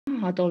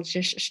adol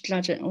just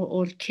stlage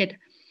or kid.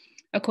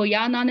 Ako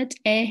yan on it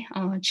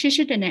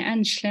chishu dene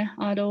anshle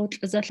ado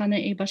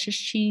zatlana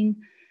bashishin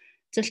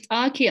just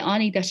aki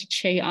ani dash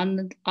che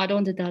on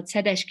adon the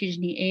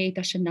tsedeshkijni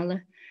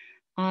dashanella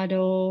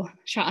ado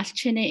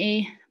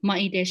shaalchine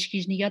mai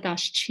deshkijni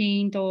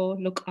yadashin do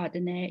look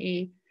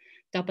adene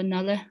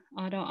dabanella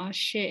ado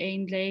ashe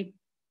ainle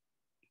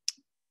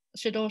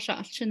shido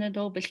shaalchine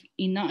do bil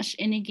inash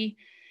inigi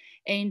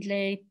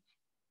ainle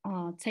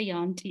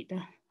tayan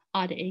tita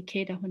ad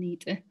keda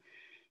honite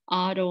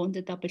ado und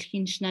da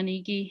belkin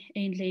schnanigi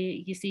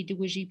ainle yisi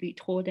duji bit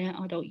hode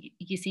ado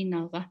yisi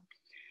naga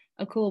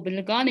ako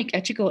belganic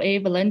etchigo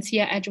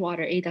Valencia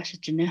Edgewater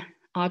dashjine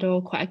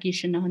ado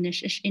quagishin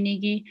hanish ish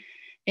inigi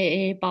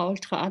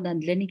baltra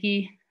adan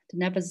linigi de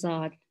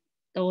nebazad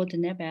do de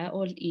nebe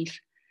ol il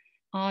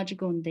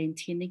ajagon den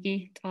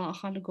tinigi ta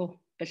halago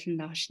belin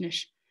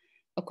nashnish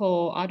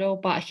ako ado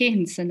ba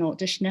hin sano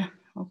dishne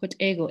akut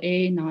ego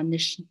na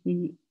nish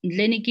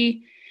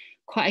linigi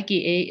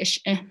quagi ish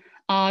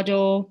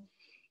ado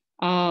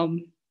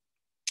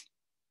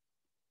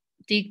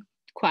di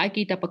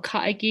quagi da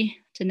bakagi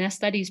the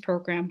studies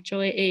program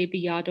joy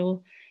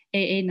biado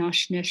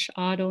nashnish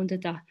ado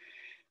and da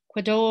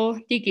quado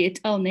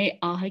digit elne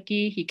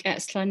ahagi he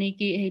gets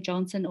slanigi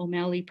Johnson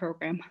O'Malley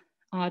program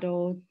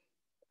ado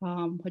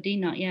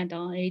hodina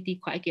yada di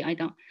quagi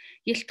ida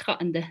yiltra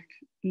and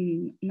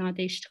na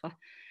destra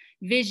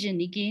vision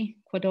igi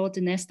quado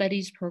the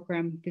studies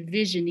program the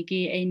vision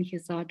igi ein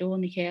hizado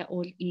ni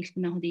all il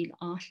nahdil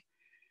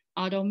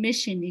ado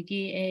mission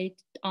igi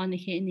an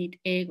nid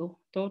ego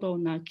todo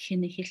na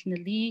kin hilna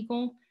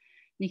ligo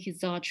Niki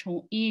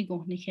Zacho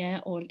ego Nike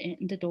all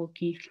in the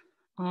doki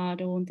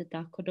ado the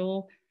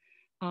dakodo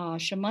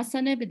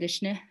shamasane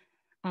bedishne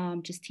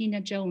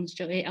Justina Jones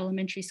jo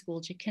elementary school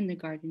jo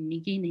kindergarten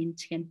nigi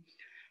nintin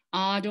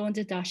ado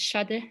the da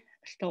shade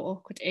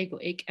sto kut ego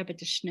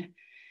ebedishne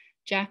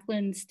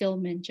Jacqueline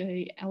Stillman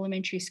jo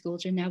elementary school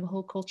jo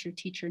Navajo culture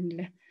teacher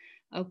nle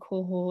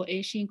koho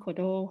shin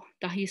kodo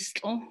da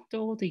Yiistł'o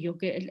do the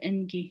yoga el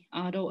engi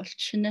ado al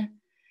chine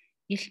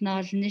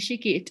ilnal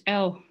nishiki it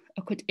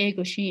akut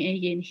ego shin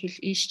yen hil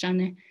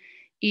istane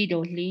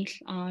ido lil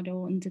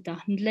ado und da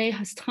le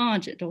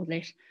hastrage do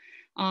le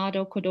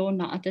ado kodo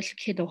na adel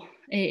kido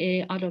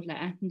ado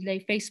le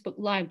Facebook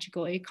live to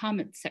go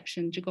comment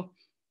section to go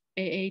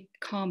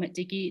comment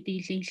digi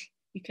lil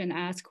you can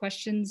ask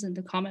questions in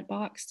the comment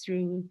box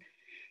through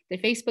the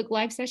Facebook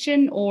live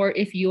session, or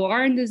if you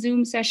are in the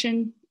Zoom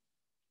session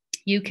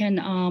you can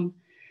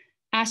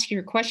ask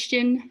your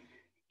question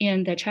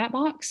in the chat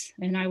box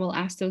and I will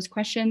ask those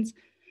questions.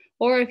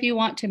 Or if you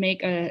want to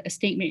make a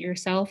statement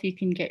yourself, you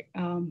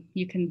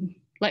can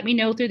let me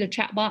know through the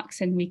chat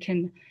box and we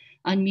can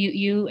unmute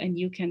you and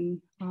you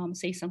can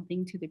say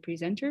something to the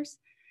presenters.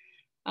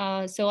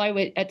 So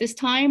at this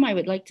time, I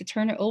would like to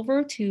turn it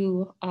over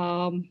to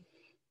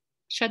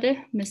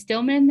Shade, Ms.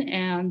 Stillman,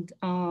 and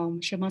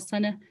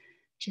Shamasana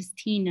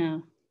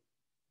Justina.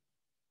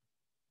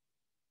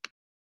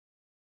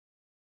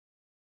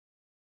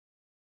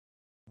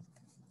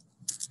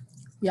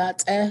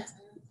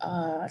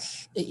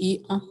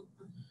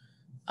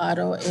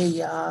 Ado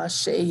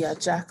Shea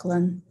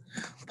Jacqueline,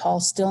 Paul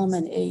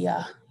Stillman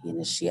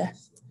Yinishia,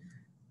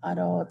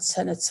 Ado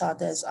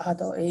Senatades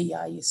Ado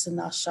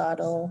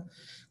Yisanashado,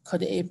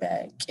 Could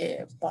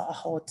Ebek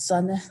Bahot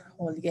Zane,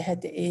 or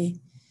Yehed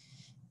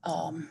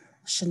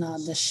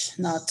Shananish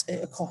not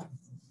Eko,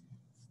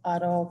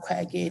 Ado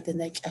Quagi the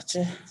neck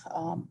etcher,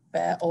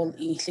 Bear all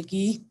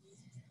Iligi,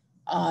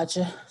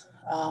 Aja,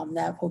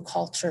 Navajo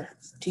culture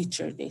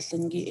teacher, they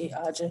Lingi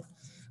Aja,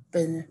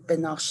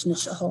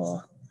 Benashnish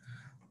Aho.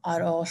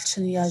 Aro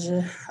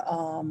Chiniaja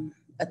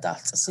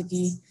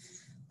Adatsagi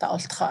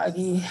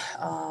Daltragi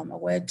a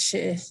wedge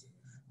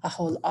a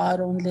whole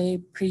only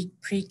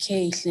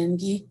pre-K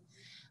lingi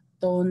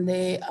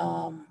donle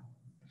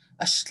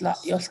a slat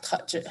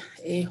yoltraje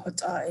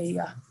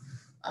hota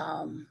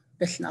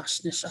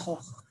Bitnashnishaho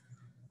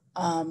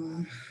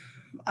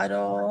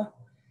Aro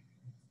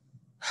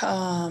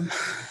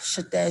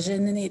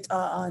Shadejin it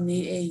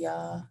ani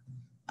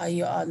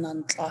ayo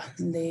anantla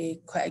le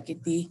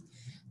quagidi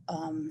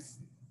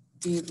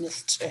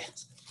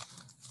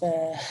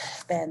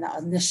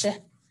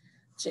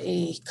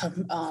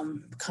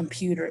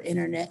computer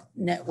internet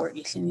network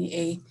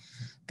a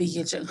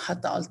bigger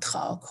had all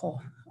talk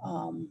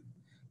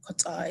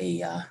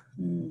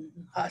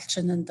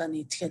halchen and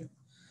danitian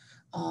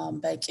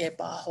back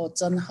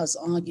hotzan has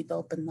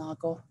angido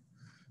benago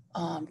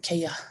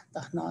Kaya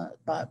dahna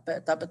but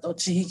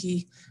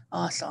jigi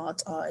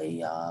thought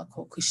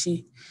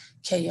kokushi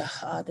Kaya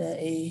ada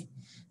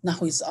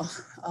Nahuiz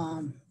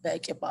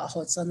back about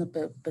hotzan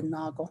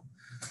benago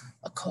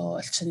a call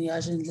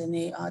chiniajin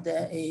lini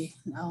ada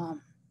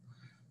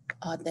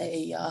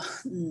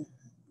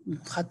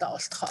hada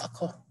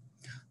altrako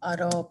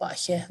aro ba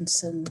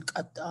hensen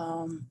at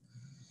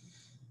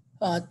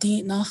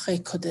Dine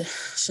nachhe could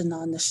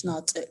shenanish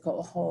not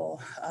go ho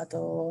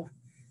ado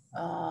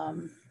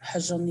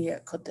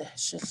Hajonia could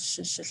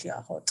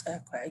shilya hot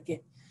quaggy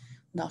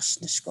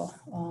nashnishko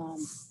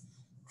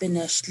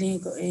bineshli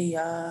go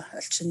ya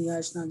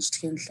alchinyaj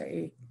nanstkin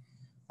le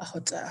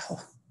ahotaho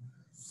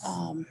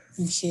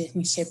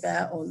nche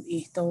ba ol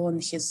ito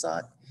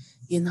nchizat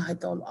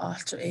Yinahidol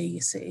after a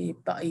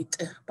bait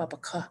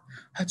babaka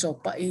hajo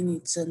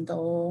baini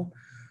zendo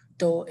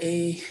do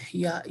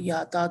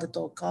ya dada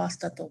do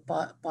gasta do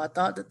ba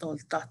dada do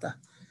data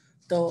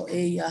do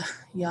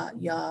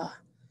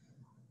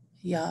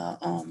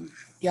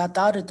ya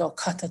dada do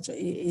kata jo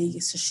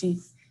yisashi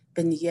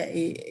ben ya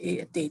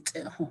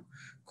date ho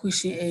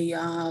kushi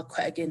ya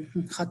kwagin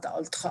hata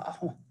ultra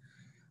ho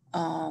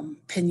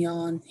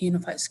Pinon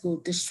Unified School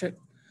District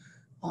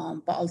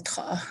ba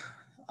ultra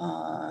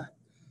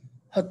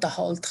Hot the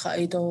whole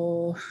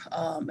do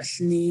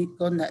Melanie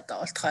Gunnet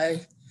the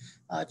try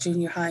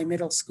junior high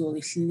middle school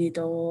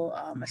Nido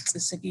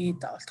Melsisigi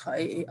the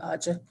try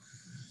Aja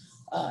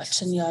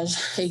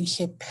Chinyaj in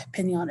hip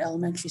Pinon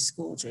Elementary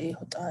School J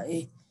hot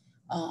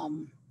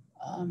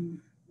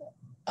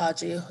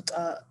Aja hot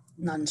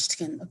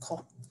Nanstikin a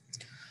co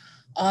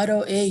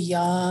Aro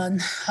yan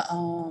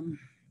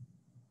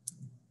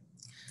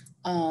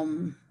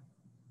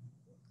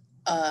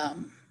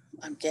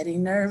I'm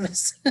getting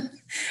nervous.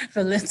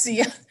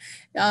 Valencia.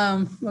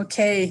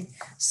 Okay.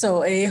 So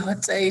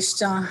what's ado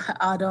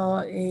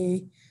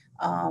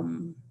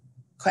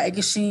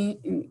quagishi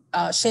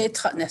she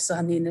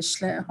tratnessa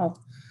nishle ho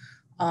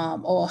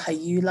or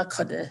hayula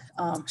could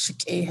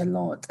shike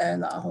hello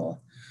tela ho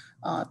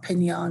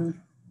Pinon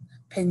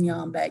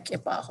back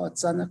about hot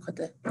zana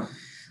could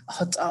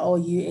hot all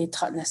you a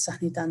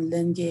tratnessa ni dan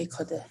lenge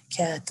could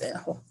cat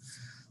ho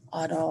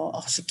aro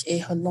shike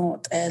hello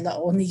tela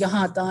only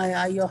yahada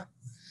ayo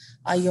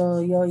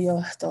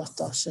to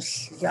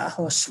ya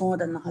ho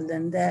shmoda na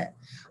halende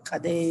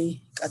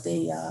kade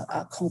ya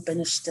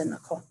kompenisten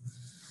ko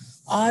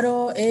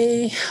aro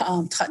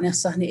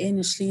tratnessa ni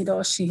initially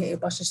do she e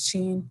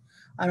bashin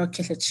aro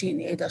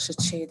kilachin e da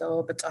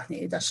chedo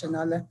betahni e da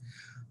shanale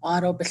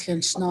aro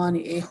belchen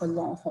snani e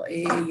holon ho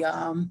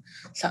yam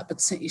sabat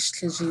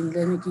istlejin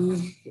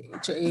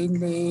lenigi to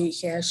le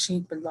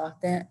yashi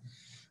belate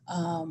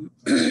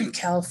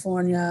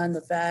California,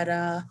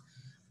 Nevada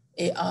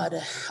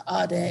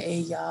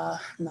ade ya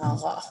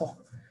nagaho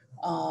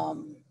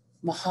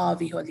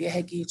Mojave ho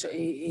liehegi jo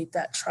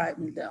that tribe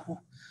le ho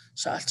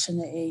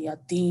shalchene ya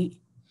Dine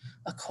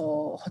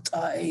ako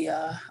hota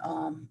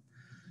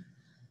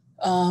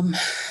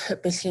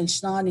billion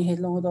snani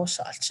hello do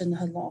shalchene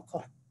hello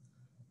ko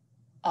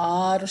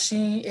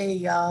arshi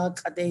ya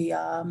kade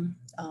ya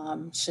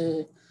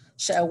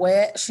she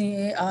away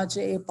she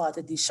aje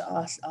bada di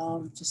shal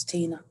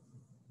Justina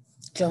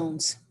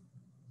Jones.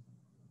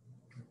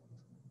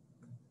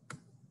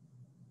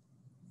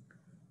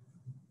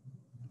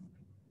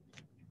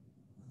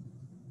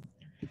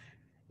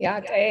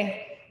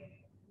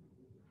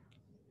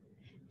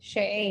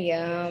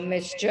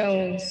 Miss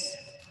Jones.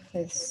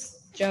 Miss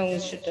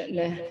Jones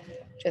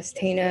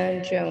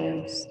Justina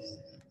Jones.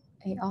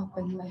 Ay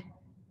open me.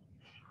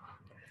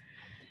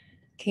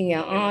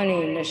 Kia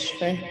ani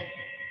nishwe.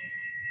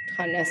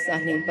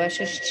 Thanasani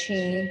Bashish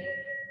Chin.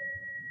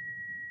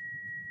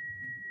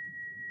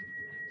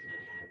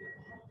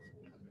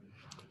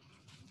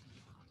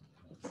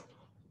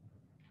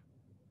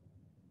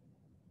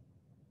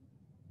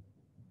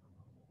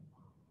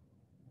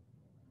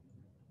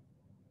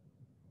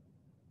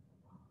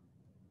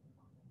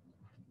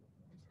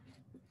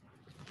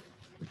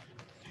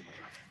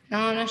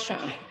 Nana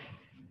Shah.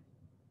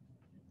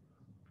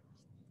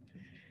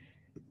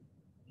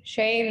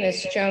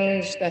 Miss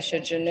Jones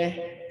Dashajane.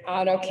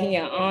 Ado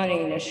Kia ani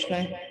nishwe.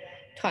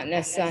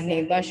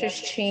 Thanasani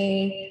Bashish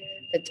Chin.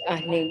 But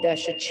Ahni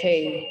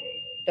Dashache.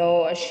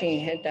 Do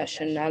Ashin had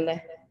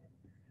Dashanale.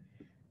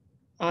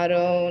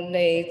 Ado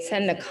le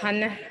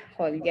Tsanakana.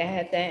 Hol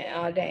Yahade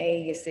Ada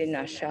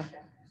Yasinasha.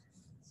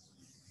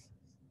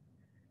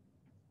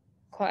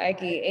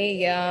 Quaggy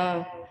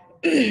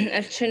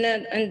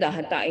Alchina and the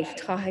Daif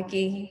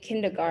Tahagi,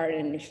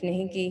 kindergarten,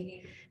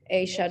 Nihigi,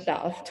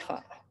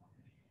 Shadalta.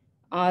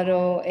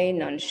 Ado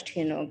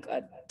Nanstino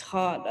got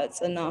taught at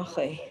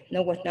Zanahe,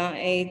 no what not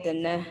the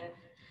ne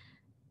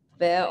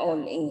bear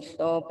on in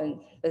stop and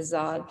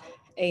bazad,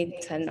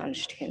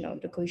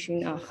 Nanstino, the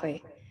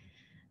Kushinahe.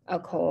 A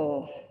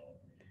call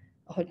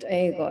hot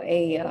ego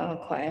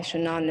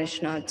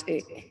quationanish not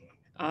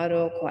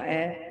Ado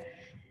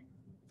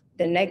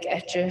the neck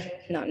etcher,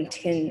 not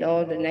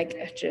tindo, the neck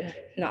etcher,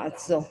 not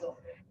so.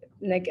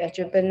 Neck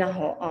etcher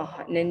benaho,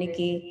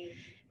 neniki,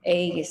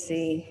 you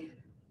see,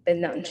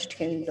 benunch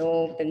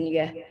tindo, ben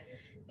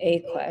ye,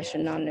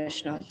 question on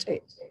this not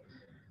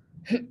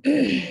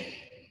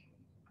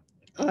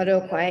Auto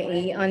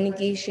quae,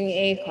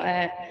 anigishing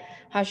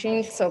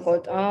hashing so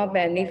good,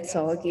 benit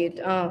so get,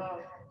 the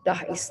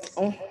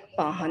Yiistł'o,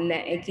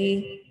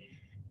 bahanegi,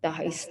 the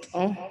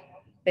Yiistł'o,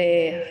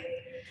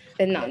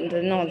 Benanda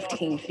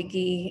nolting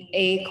figi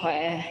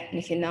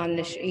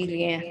nikinanish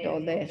alien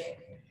dole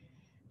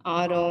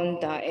Aron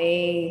da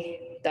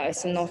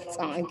is not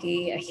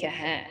sangi a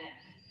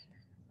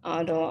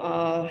Ado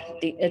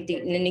the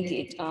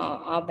ninigit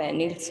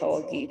benil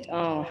sogit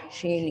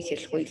she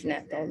nikil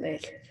net dole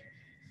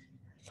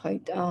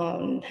Like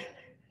the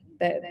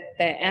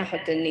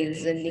Ahatan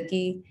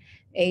Ziligi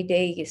a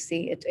day you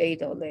see it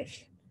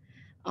 $8.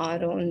 I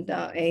don't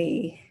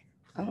a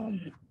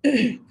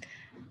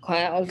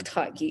quite old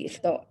taki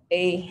so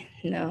a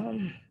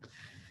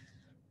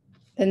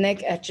the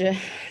neck at your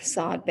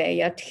side bear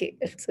yet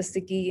it's a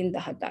sticky in the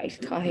hadai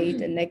tahi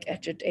the neck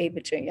at your a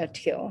between your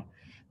tail.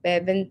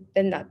 Bevin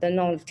then that the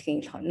no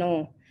teen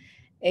no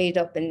aid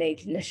up the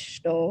native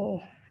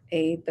store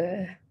a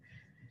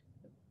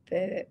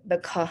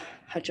the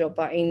hajo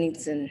by any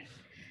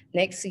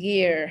next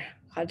year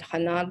had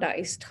Hanada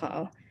is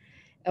ta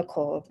a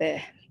call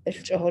the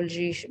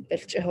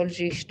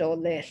Belchahulji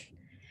stole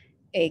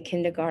a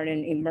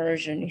kindergarten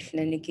immersion if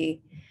Leniki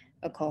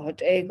a call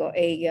hot ego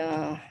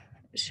a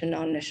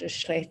shananish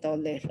slate all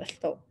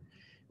little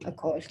a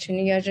call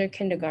Chiniaja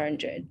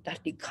kindergarten that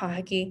the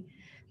kahagi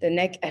the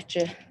neck at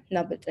you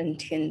nubbat and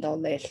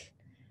 $10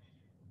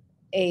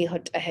 a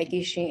hot a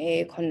hagishin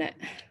a connect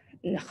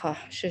naha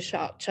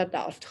shot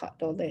out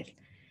 $1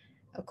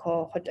 a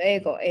call hot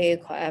ego a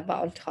quite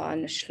about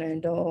tan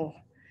slendo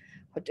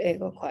hot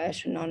ego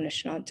question on the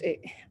not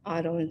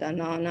I don't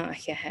danana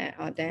here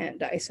are there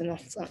that is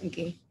not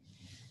something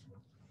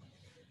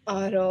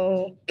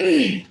Aro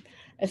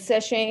a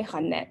session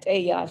hanet a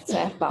yard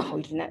set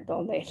back net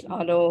on this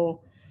Aro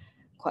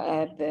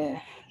quite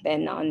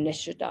ben on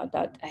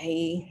that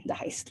a the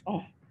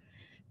Yiistł'o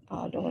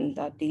I don't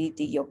that the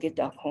yogi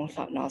that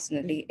contact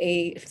nationally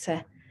a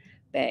set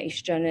be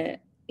is done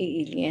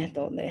alien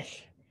on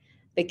this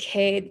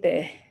became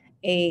the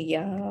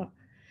a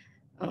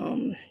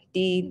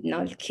di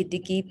nal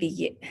kidigi bi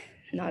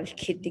nal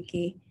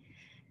kidigi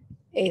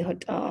a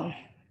hot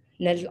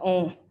nel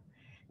on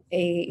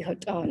a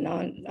hot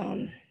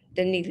non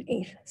the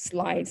nil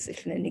slides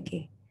if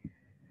nenigi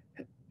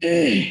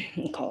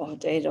call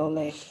it all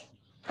like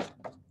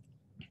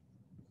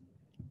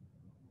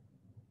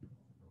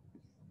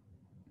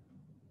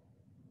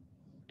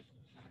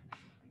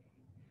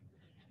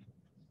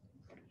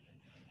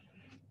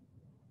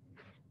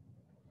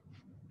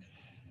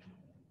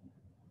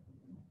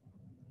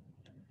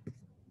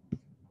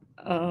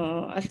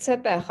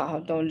Alsaba how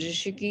don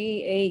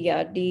shigi a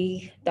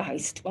yadi the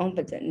Yiistł'o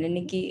but then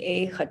nenigi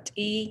a hat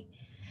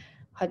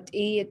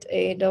it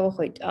a do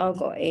hot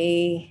algo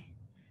a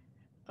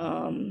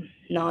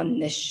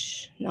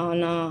non-nish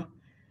nana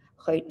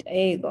hot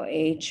ego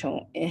a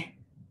chon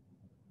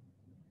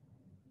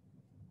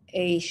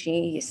a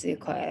she is a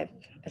quite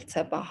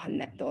Alsaba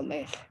hanet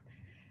dollar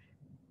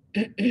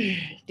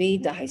the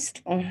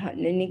Yiistł'o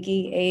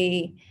nenigi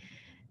a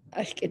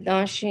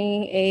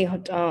alkidashi a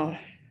hot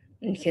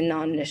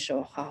Kinan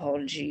show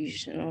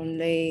Haholji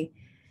only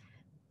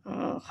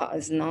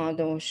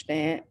Haznado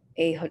Ste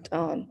a hot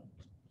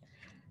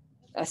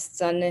a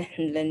son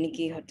and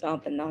Lenigi hot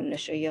up and on the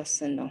show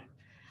yosino.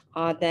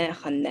 Are there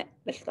Hanet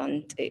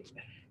Belante?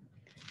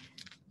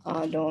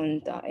 I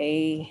don't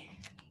a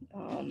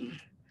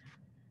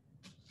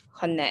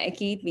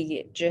Haneki be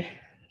it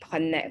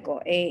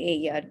Hanego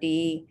a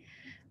yadi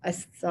a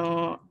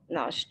son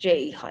Nash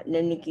J hot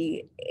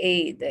Lenigi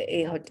a the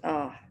a hot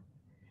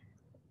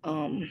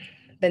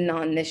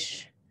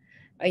bananish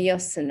a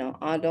yosino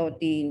ado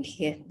din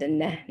hit the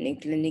ne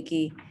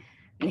nikliniki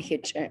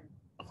nihich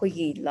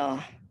huyi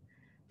la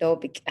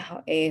dobik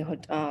a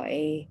hot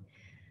a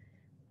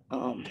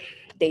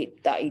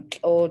date died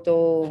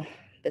odo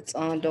that's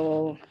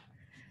ando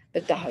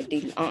but the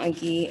hadil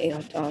angi a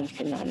hot on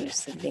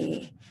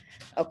finanisli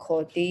a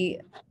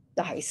kodi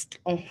the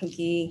Yiistł'o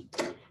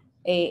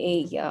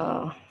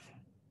a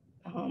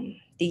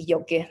the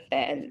yogi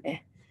bell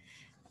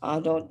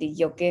ado the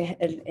yogi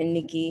el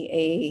enigi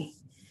a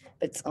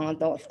but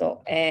ando to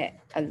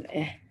al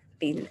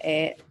bil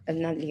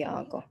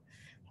naliago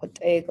hot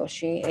ego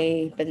she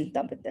a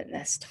benda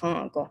nest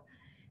hago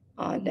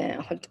then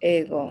hot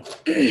ego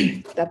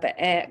tabe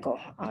ego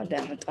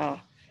then hot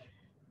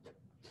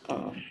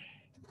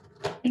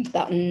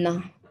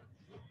na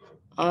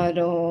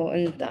ado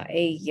and the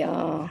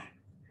a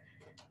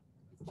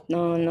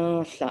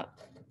no la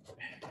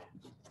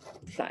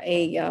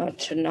a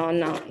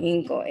chanana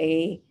ingo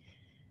a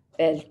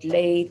belt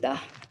leda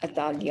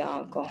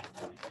adaliago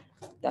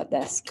that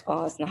desk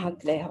as na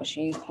hat le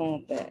hoshin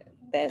kon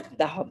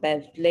da ha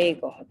belt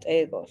lego hot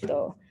ego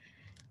so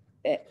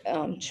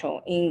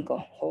cho ingo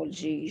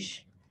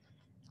holjij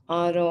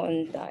aro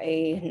and da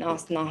a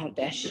nas na ha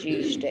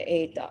dashi de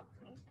a da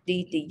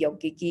di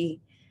yogigi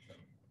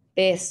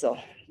peso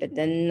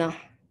bedenna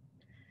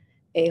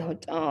a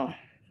hot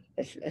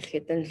el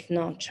hitten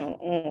na cho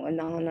on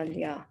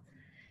analia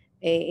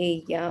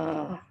a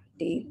ya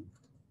di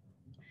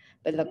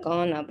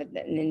belagana but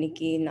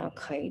neniki na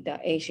kaida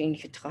Asian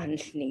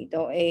kitranli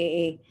do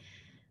a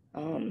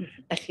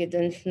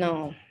hitten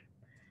na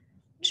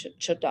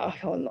chota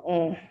hol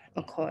on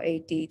a ko a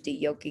di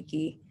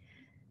yogigi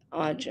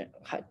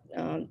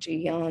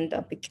jiyan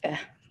da bike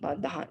ba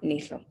da ni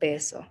so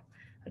peso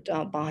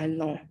da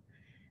bahlo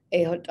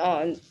a hot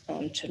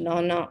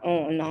chanana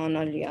on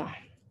analia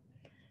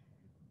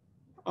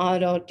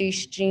aro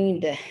distrin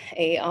de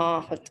a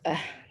hot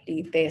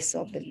the base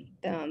of the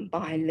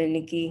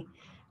Bahiliniki,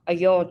 a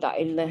yoda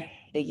ille,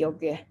 the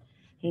yoga,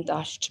 and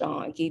dash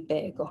gi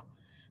bego,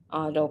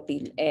 Ado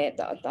bil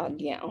da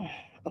liao,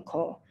 a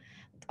call.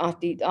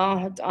 Ati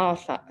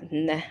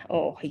ne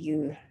o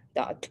you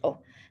that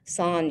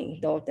Sani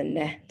do the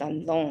ne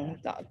dan long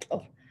that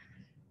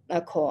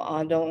a call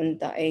Ado and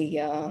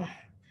the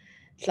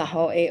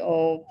Slaho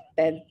o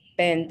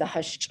ben the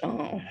hush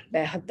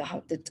behad the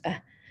houted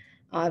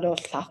Ado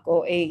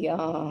Slako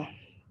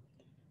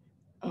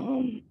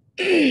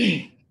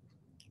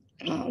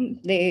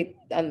they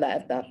a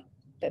lad that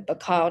the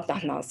cow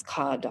that nas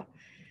card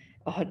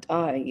a hot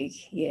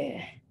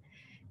yeah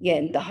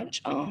the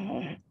hutch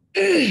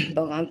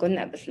but I'm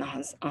gonna have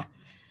nas hot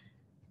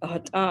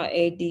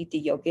the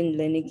yogin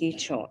lenigi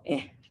cho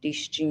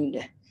this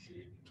string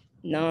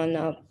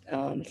Nana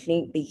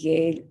think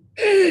begin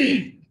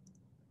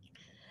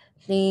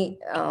the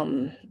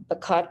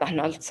card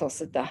banal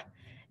sosada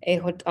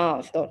hot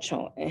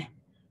cho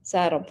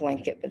saddle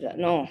blanket but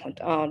no hot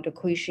the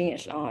cuisine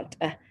is out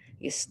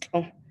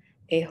Yiistł'o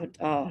hot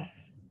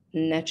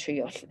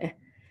natural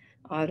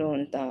I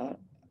don't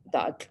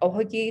that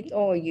ohagit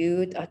or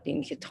you I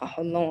think you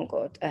long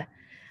got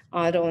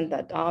I don't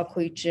that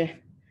creature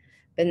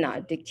but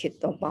not the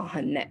kit of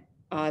Bahane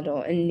I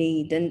don't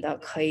need and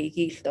that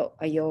kaigi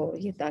ayo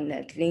you done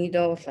that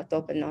lido flat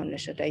up and on the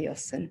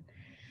shadayosin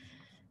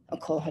a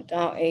call the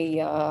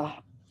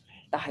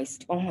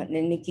Yiistł'o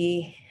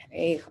Niki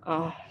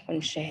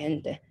on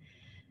shahende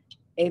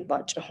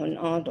batch on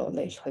ado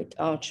like hot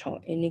out cho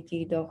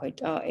iniki do hot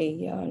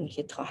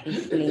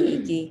kitran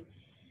niki.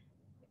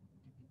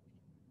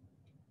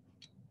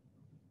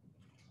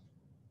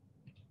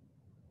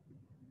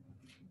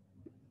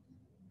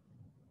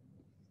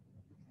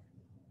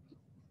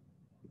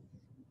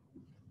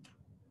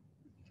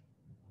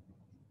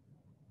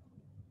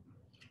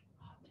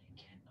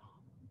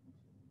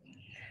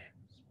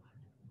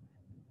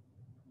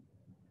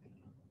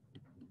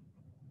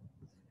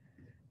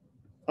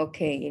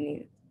 Okay, you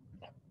need.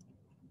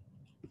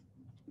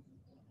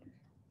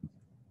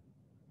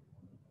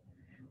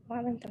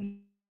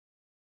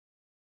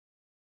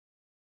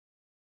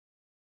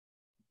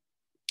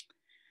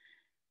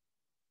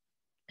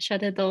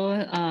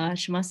 Shadado,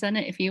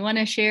 Shamasana, if you want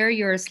to share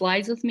your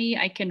slides with me,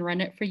 I can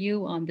run it for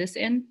you on this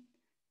end,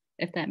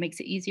 if that makes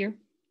it easier.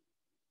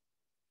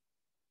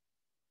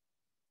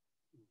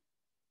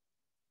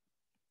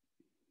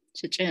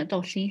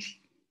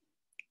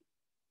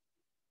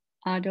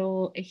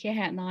 Ado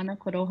ehe nana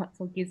kodo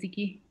hatso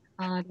giziki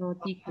ado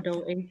di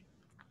kodo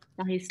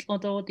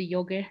Yiistł'o di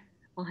yoga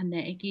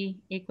ahne egi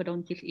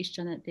kodon kil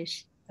ishchana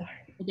dish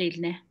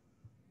deilne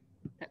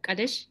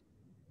takadish.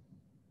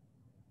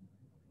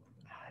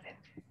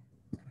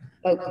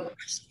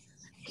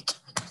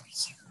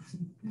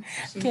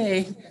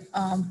 Okay,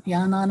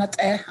 Yananat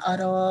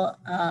aro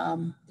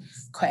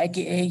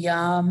koegi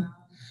yam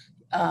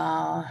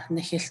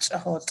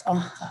Yiistł'o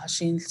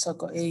shin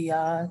sogo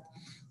ya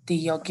di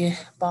yoga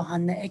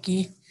bahane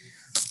egi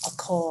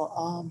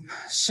ako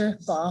shi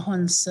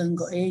bahon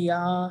singo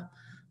ya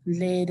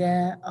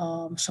lede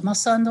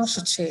shamasando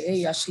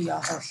shiche ya shi ya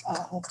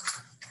aho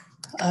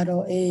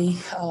aro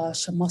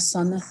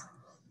shamasana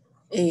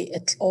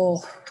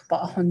etlo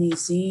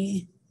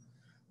bahonizi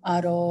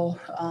aro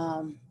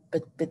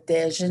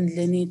bedejen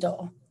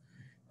linido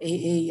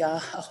ya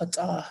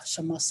hota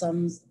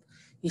shamasam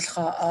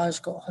ilha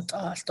aj go hota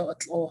alto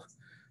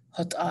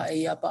hota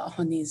ya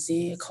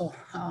bahonizi ko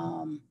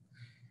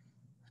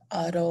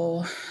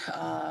aro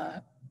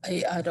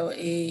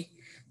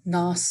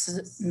nas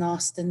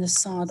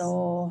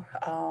denisado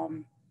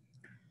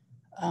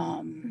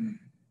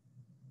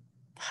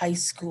high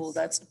school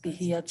that's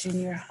Bihia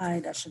junior high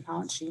dashin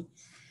hanchi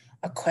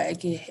a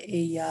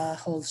kwegi ya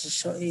holds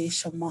show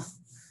shama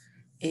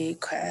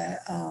kwe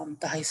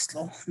the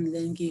Yiistł'o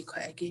lingi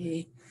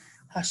kwegi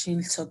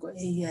hashin sogo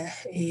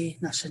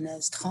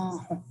nationals tra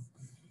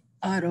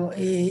aro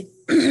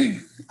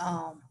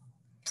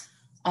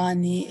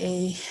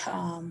ani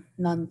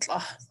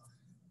nantla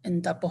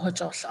in the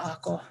bohojol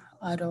ako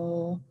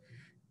aro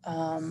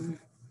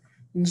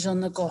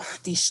njonago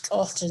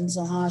Yiistł'o in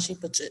zohashi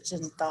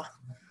bujin da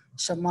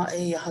shama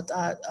had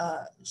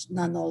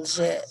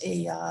nanolje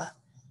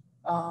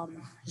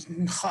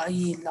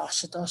nkhai la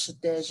shadash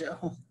deje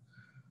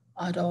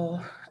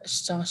aro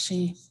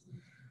stashi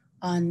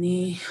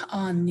ani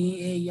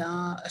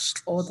ya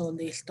Yiistł'o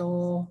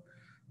lilto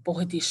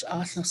bohdish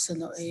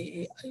alnoseno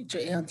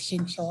an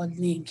hin hol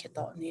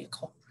kedo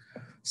niko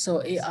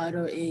so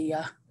aro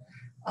ya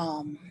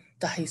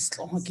the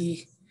Yiistł'o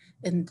gi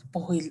in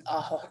bohil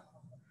aho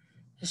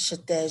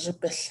shadeje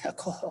bil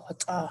ako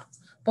hota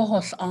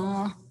bohol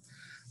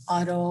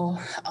aro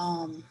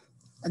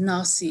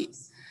nasi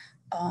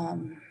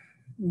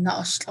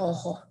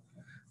Yiistł'o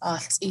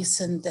alt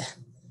isende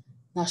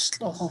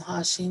Yiistł'o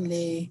hashin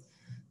le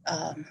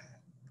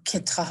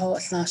kitraho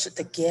nash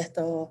de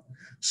geto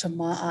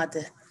shama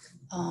ade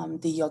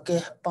the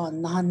yoga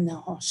banan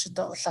ho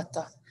shito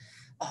lata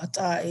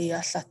hota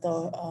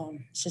lato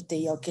shite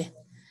yoga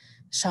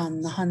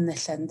شان نهان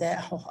لنده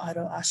هو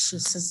أرو أشل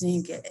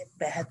سزینگ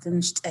به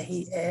هدنشت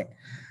هی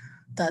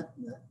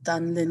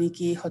دان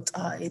لنیگی هت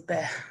آی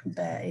به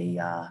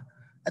یا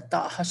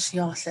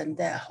هاشیان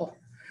لنده هو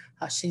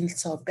هاشین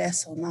تو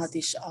بس و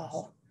نادیش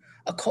آهو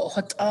أكو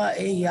هت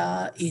آی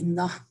یا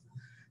اینا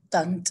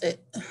دانت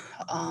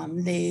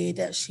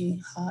لید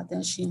شی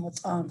هادن شی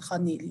هت آن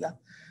خانیلیا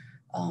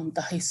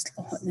ده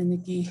هیستلو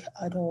ننگی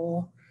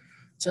أرو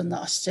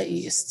جنا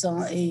أشجعي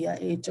استاء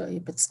جاي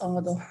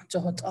بتصادو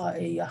جهت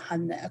يا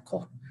حن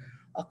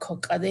أكو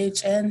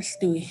قديش أن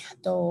دوي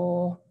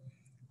دو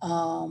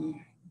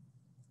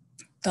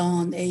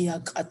دان يا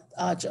قد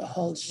أجا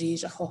هول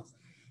جيجا هو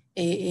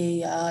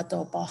يا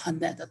دو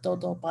باهن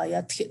دو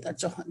بايا تيتا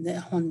جهن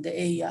هند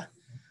يا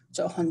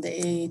جهن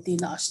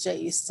دينا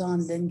أشجعي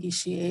استان لنجي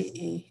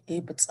شي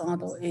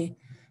بتصادو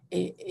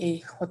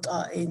هت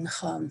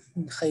نخان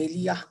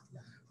خيليا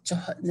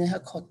جهن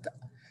هكوت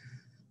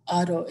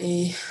أرو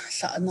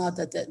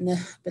لأنادا دنا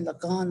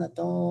بلغانا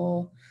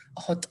دو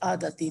أحط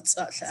آدا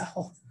ديتسا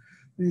لأهو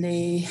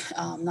لي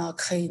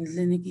ناكخين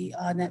لنجي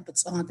أنا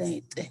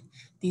بتصادين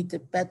ديت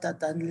بدا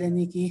دان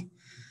لنجي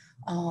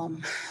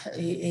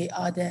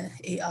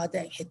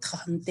آدا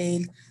هتخان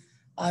ديل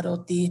أرو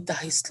ديتا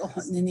هيسلو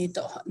نني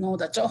دو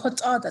نودا جو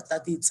أحط آدا دا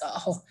ديتسا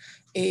أهو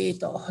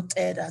دو أحط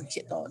إيران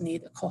كدو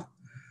نيدكو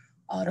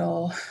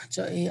أرو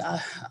جو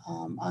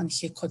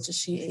أنخي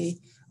كوتشي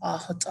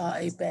أحط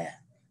بي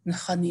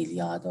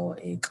نخانيليادو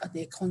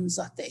قدي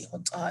كونزاتي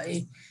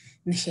هتاي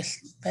نخل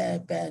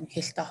بان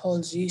هلتا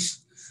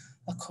هولجيش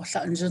أكو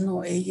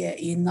لانجنو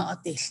إينا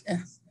أدل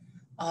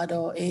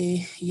أرو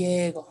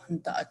ييغو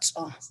نتا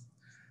أجا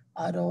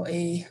أرو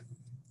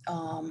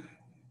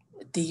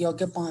دي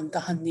يوغي بان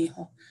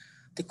دهنيهو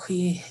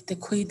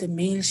دكوي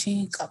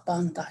دميلشي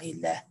قبان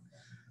دهيله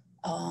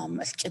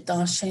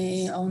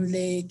الكداشي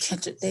أونلي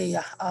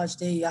كجدية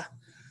آجدية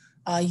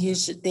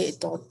آيش دي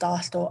دو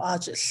دالتو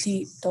آج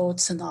ليب دو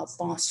تنا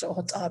باس جو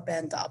هت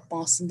آبند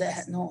باس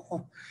ده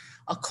نو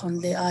أكون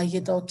لي آي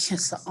دو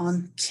كيس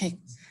آن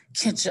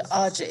كج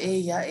آج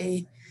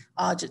يا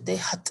آج دي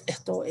هت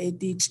إهدو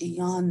ديج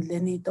إيان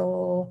لني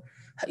دو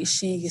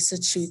هايشي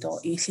يسد دو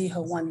إيلي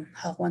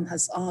هوان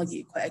هز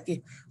آجي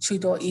كواجي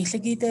دو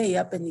إيلي دي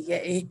يا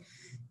بني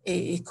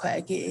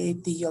كواجي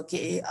دي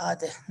يوجي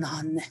آده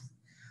نهانه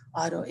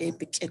أرو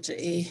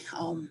بكجة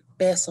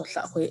بيسو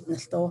لأخوي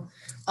نلتو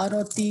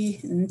أرو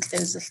دي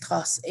نتلز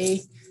الخاص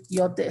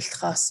يود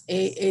الخاص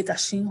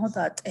داشين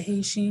هدات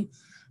هيشي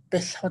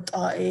بالهد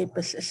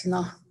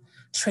بالإلنا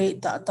تريد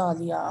دا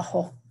داليا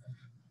أهو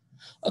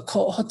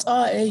أكو هد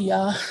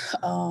يا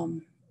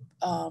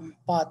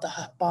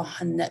بعدها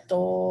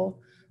باهنتو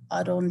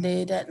أرون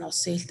ليدا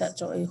نوسيلتا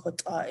جوي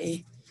هد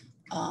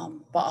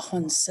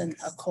باهنسن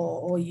أكو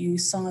أو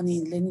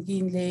يوساني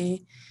لنجين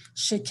لي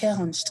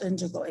شكهن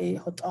شتنجو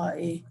هد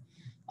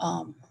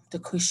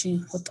دكوشي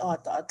هد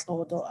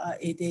أتلودو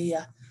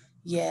إيديا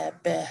يا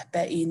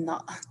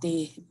بإينا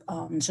دي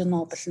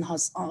جنوب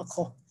النهز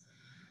أكو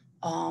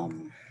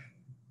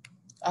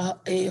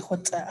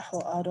هد هو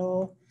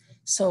أرو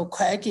so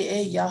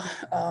كواجي يا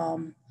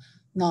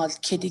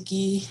نال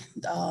كديجي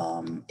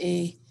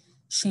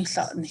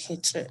شينلا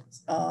نهجر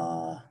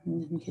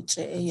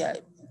يا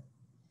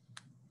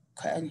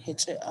كأن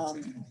هجر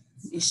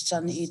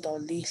إشجان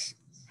إيدوليل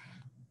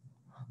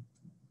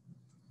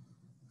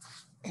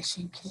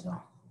إيشين كيلو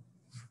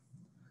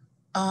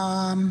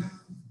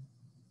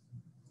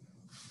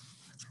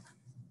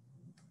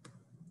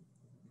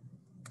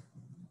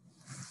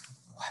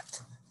what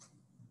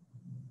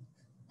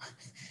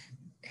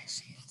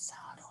إيشين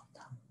صاروا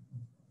ده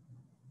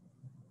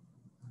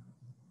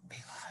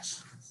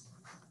بيواش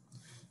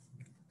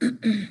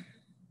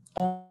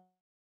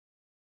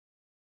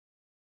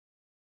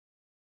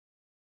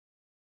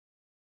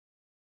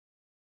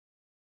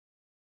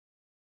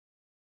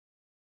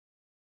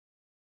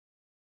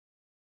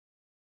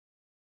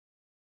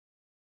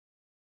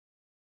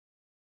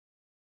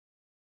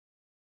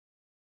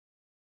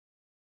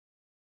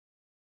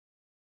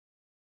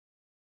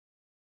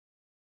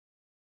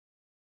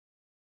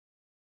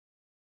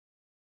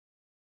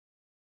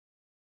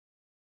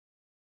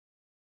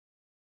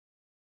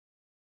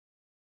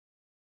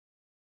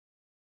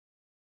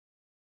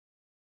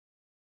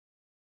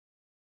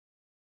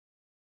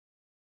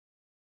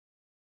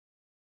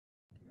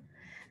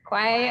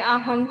Quay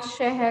ahon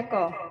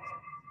sheheko.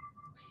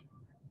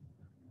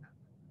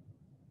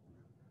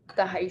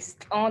 Da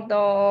Yiistł'o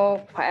do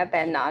quay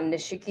bena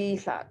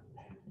nishigila.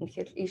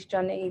 Nikil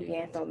Ishjana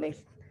ilien do me.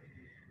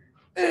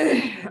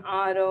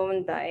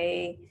 Aron da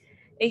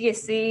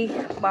yesi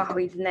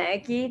bahwil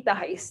negi da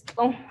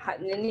Yiistł'o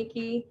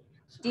hatniniki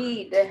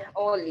di de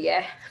olje.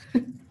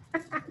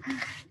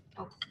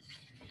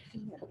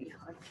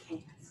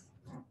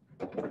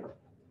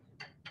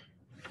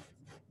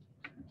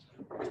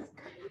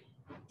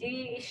 Di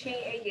ishi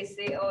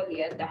yesi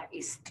olje da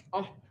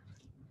Yiistł'o.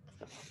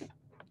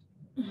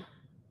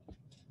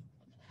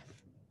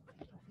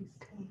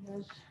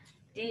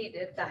 Di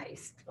de da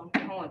Yiistł'o.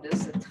 Oh,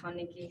 dus het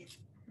haniki.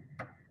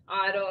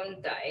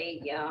 Aron da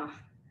ja.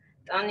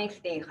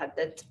 Danik den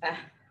hadet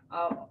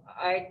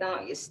I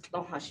don't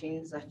Yiistł'o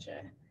Hane such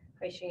a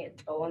fishing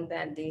it on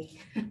that day.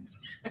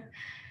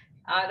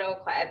 I don't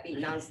quite be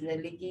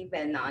nonsense ligi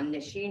ben on the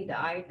machine that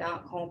I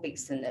don't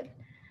convict in it.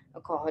 A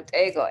cohort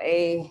ego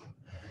a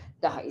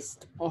the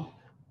heist. Oh,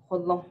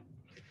 hold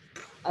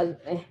on.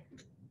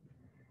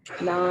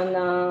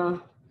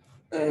 Nana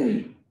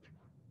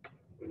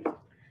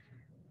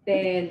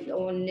ben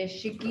on the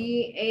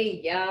shiki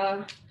a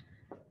ya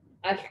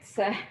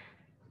alsa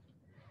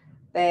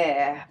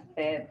bear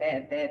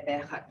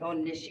hat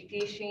on the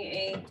shiki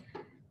a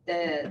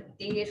the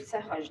deer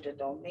has the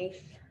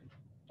donate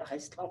the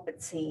heist up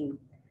at scene.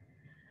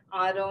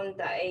 I don't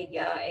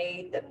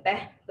a the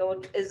back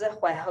dot is a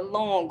while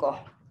longer.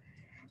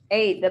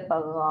 A the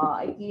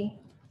barrage.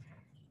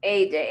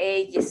 A the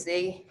A you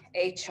see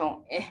a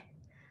chong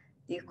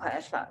the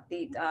question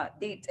the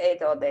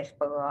eight or the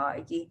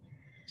barrage.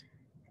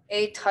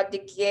 A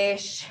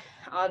tadikish,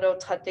 Ado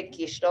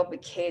tadikish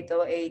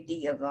dobicato a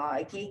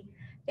diaragi.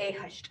 A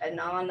hushed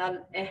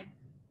anana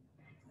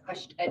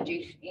hushed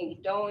edges in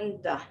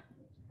donda.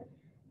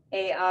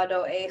 A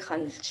ado a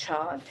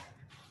hunchard.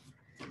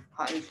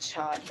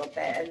 Hunchard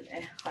bobel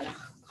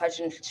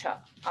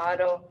hunchard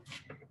ado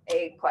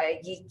a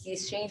quiet geeky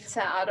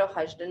shinsa ado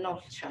has the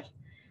notchard.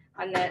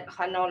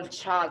 Hanol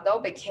chard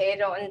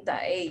dobicato and a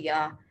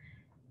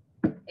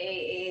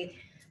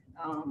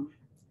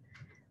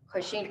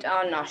Hashint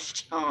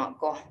anash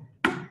go.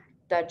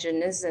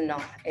 Dajanizano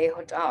a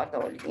hot out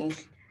all in.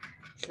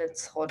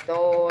 Let's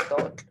hodo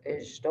dot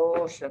is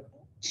do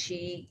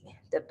chi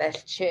the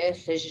best chair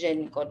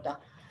jen got the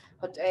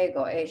hot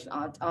ego is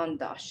out on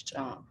dashed.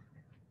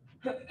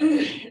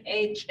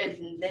 H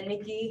and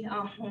Lenigi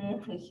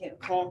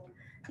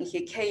he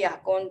kaya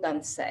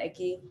gondan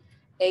sagi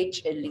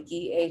H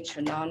ligi H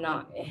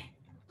nana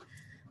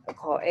a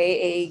call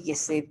a you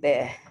see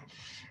bear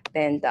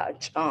ben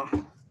dutch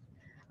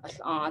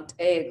aunt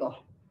ego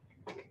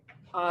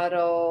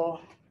aro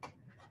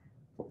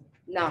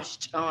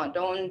nasht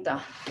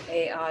donda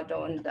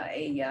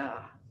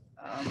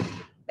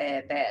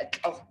bed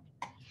oh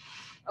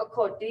a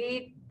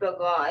codi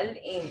bagal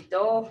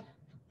into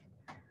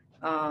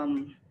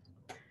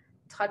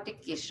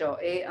Tatikisho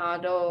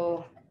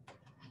ado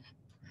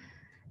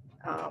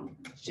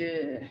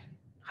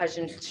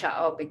hasn't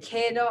chao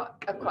bikedo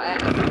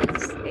acquired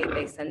a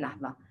base and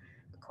nala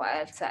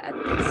acquired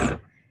sadness.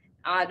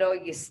 Ado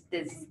is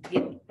this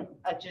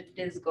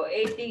adjectives go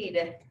a deed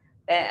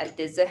at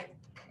this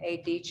a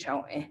d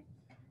chow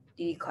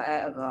d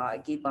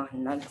giba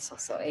nuts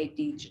so a d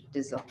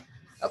dizzle.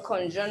 A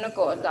conjunct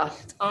go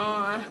adult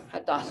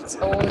adults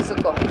always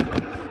go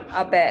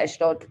a bash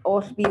dot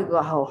all be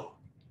go.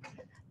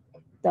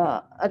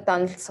 The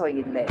adult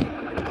soil le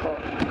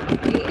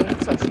the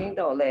such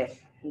dole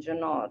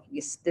journal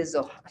is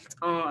dizzle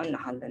on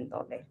Holland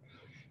dole.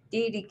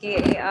 Didi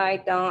I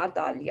down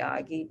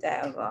Adalia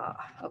gita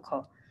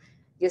a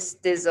yes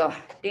dizzle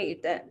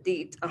did that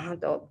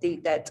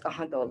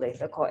dole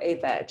the call a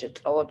badge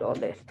at all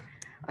dole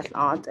at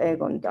aunt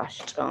egon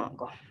dashed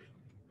go.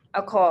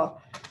 A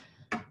call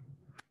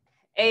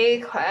a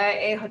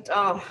hot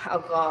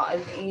aga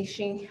al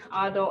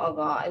ado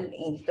aga al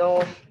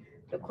into.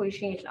 The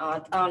question is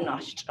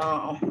nasht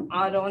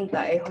I don't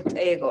die hot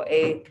ego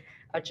a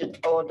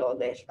just all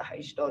this the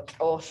high dot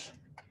off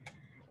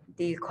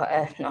the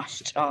quite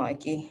nasht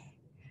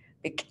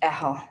big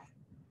echo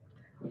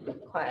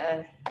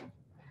quite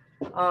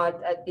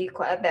at the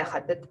quite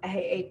back that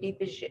a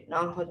deep shit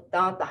now hot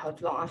down the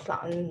hot long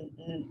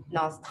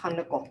nas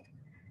tanago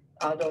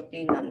ado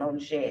dina no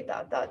jade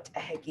that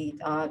a git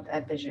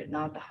at the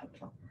now the hot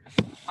long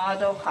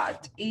ado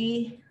hot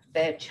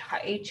bet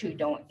I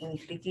don't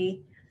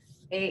inflicky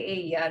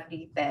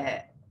yadi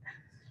back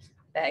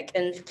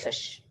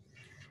English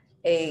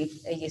a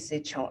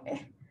usage on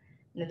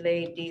the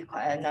lady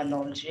quite a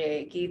knowledge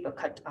give a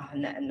cut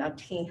on and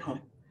not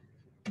him.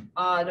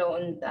 I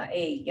don't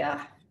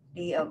ya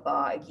the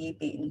about ye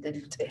being the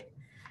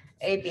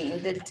a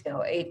being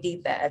the a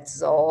deep bad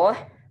so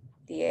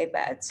the a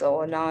bad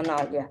so no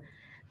ya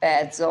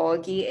bad so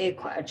gi a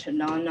quite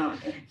no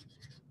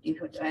you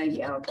could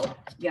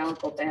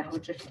yago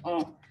back just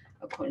on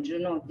a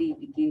conjugal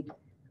the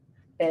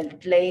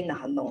play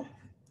na no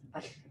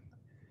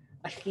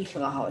allifa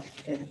ha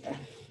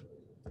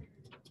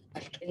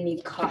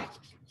alkini ka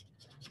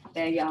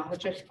ya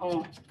just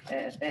on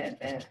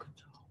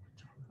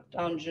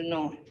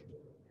danjuno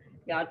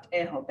ya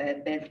ho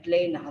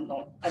play na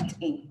no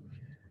ati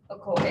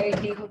ko e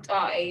di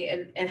huta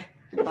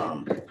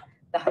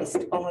the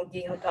heist on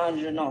di huta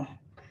danjuno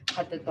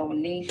hat the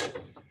ni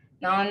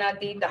na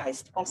di the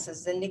heist on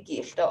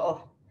ziniki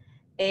sto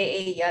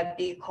ya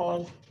di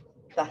kon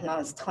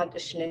Dahnas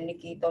tradition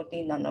Niki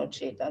Dodina no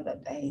chita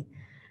that day.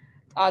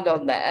 I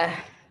don't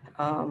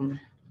know.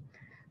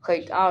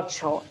 Hate out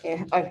show.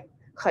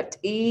 Cut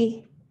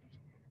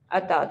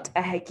adat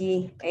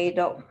ahagi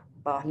ado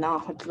ba na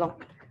hotlo.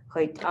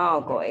 Hate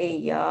out go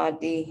ya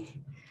di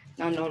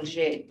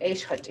nanoje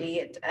ish hot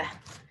it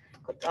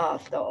cut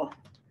off though.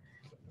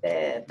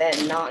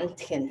 Ben non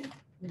tin.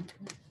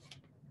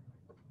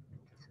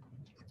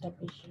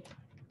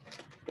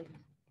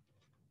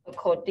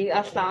 Kodi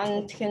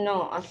aslan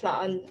tino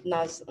aslan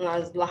nas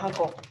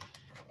lahago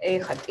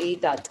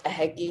khapidat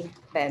ahegi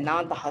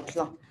bena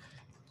dahatla.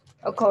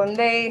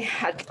 Akonde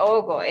at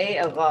ogo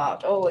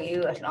agat o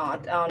you aslan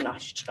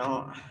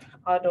anashtra.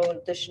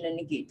 Ado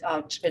dishnigit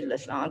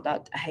outchillaslan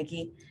that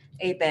ahegi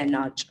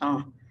benach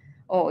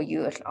o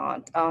you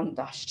aslan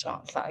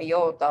andashtra. Sa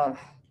yoda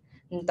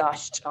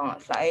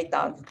ndashtra sa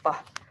dal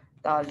ba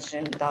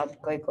daljin dal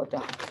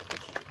goigoda.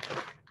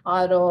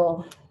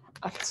 Ado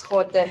at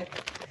schote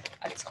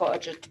at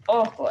schotet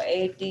oko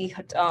di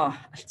hat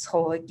at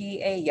schogi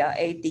ya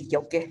di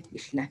yoke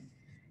isne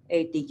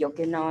di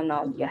yoke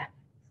na ya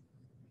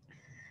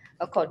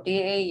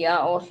akodi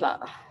ya osla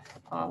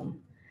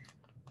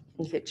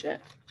niche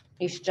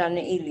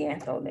isjane ilien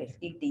tole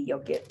di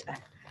yoke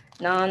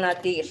na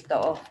di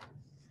sto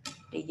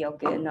di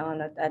yoke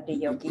na di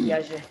yoke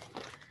yaje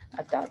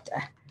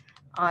atata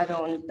I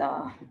don't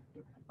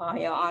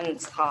ya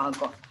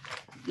anshago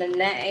the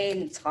ne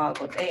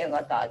anshago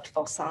that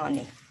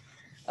forsani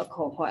a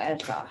coho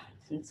elka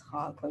and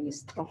Hago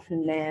is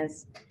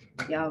nes,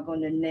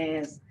 Yagon and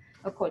nes,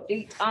 a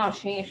codit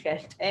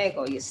shinket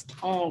ego is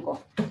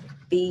ongo,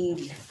 bil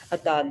a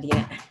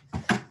dalia,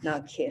 na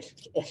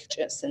kirk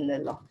elches in the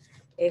law,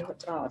 a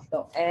hotel,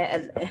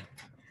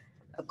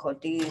 a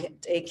codi,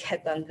 take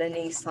head and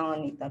lenny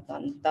sani that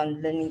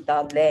dan lenny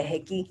da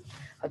lehegi,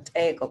 at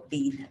ego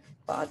bil,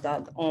 but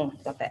that on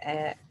the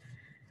air,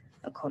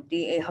 a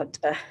codi a hot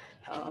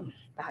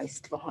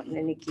Yiistł'o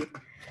nenigi.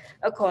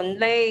 A con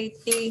lay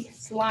the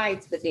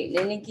slides the day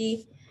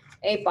nenigi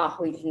a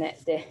bahuil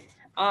net de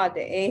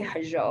de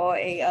hajo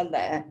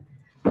a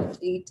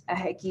eat a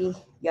heki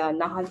ya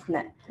nahal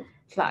net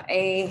la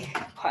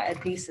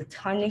at least a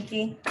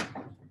tonigi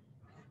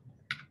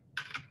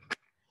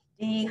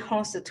the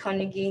host a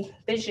tonigi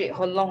visit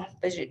holon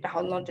visit the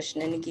holon de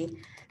nenigi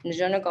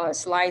Njonaga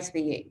slides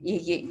be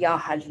ya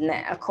hal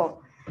net a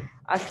co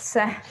at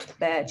se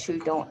be chu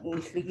don't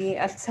easily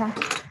at se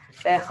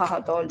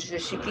Behadol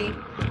Jishiki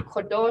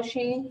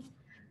Kodoshi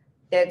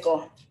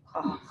Dego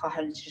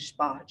Hahal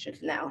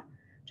Jishbach now.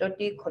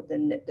 Jodi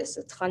Kodin this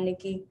a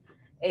Taniki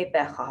a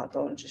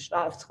Behadol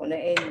Jishaf when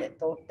a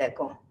little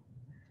Dego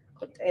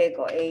Kod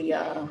ego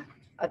a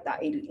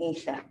dail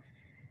insha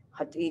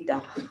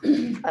Hadida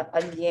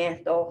a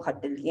lien do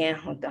Hadilien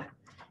Hoda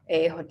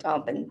a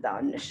Hodaben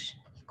Danish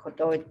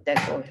Kodo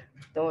Dego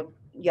do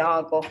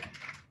Yago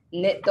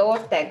Nit do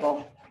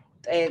Dego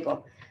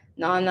Ego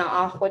Nana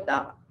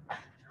Ahoda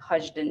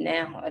Haj the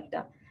now at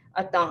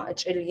a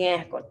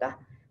chillian cotta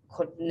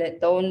could net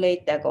don't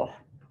late dago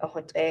a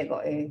hot ego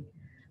a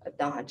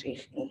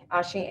dahajishni.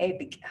 Ashing a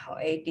big how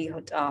a d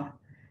hot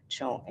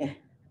show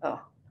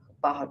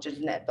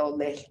bahajil net do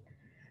late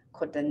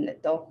couldn't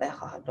net do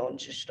beha don't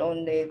just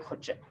don't lay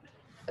coach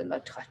a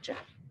lot toucher.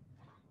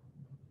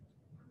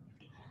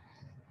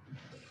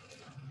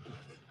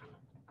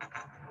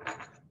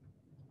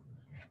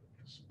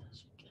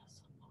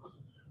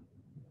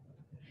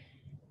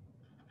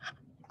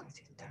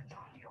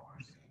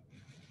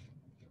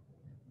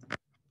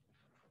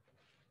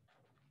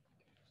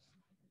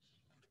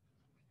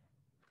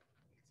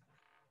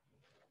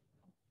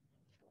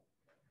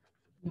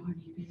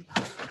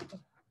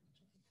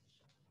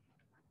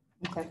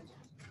 Okay.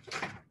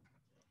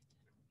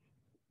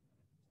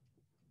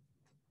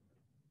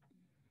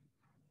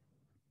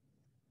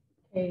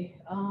 Okay,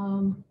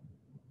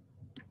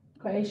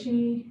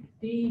 Kaishi,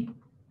 D.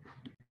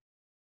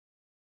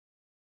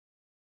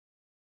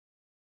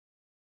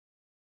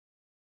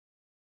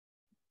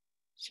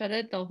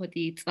 Siarad o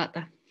hodi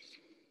tlata.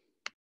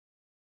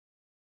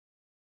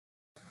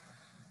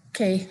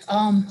 Okay,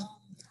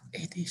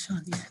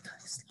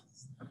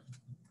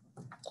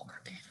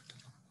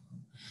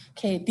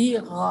 okay, di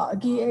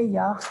ragi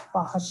ya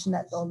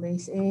bahashnet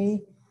always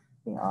the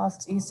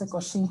asked is a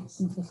goshi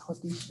in the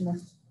hodishna.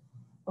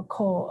 A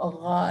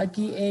call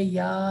ragi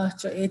ya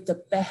to eat the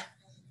be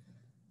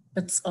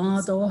but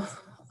ado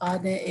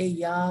ade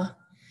ya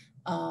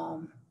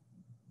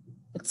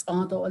it's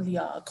ado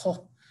alia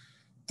ko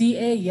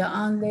di ya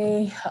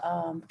anle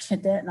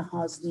kedet na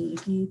hasni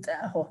git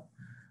ho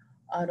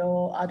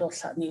ado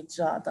sani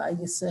jada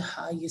yise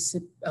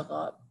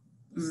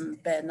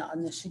ben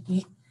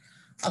anishigi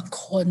a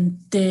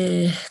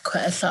konte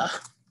kwesa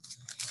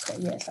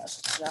kwesa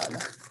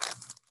jala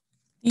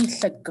di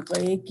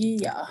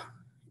sagregi ya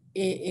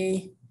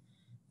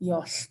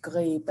yol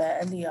grebe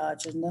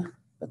eliagen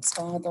but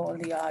ado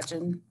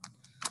eliagen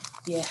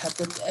ye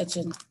hadet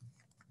egen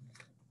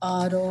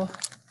ado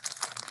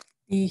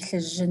di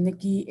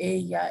jinigi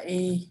ya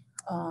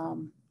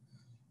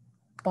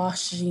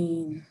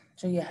bashin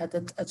so ye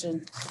hadet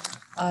egen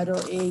ado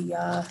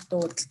ya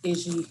dot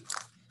eji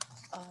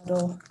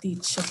ado di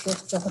chile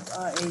jot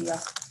ya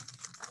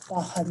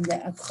bahanle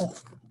ako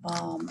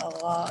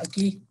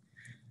aragi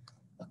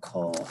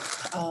ako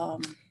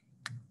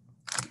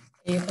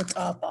hot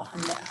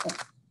bahanle ako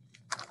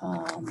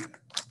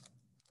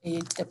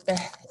tepe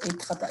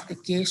khada de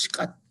gesh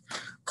kat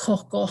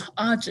koko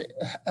aj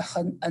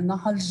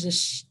anahal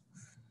jish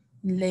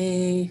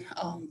le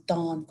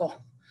dan go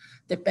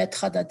de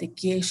betrada de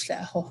geisle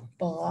ho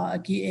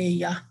baragi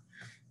ya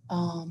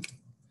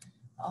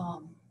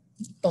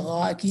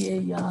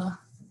baragi ya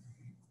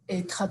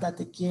trada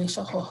de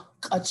geisha ho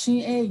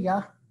kachi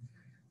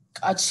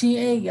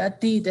ya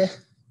dide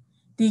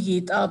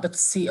digit abet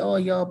si o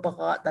yo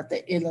barata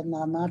de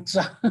ilana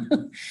naja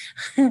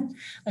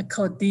a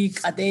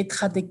kodik ade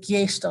trada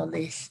geisha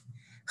le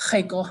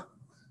khego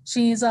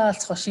shiza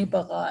troshi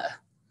bara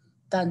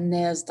dan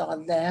nes da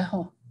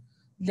leho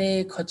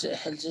le koje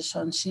helje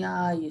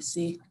shonshia you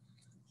see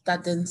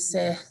that didn't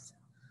say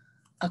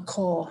a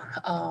ko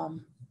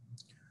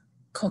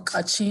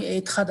kachi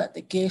e trada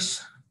de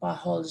geisha ba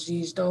hol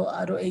jizdo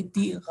aro e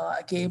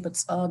dira ge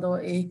betsado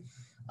e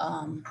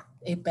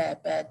be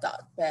da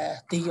be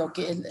de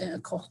yoge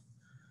ko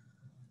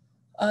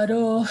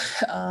aro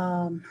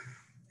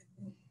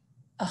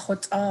a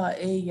hota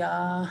e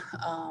ya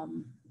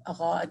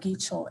aga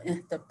agicho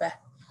in the be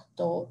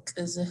do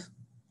is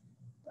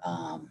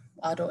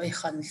aro e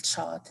khan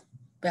chad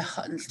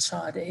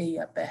e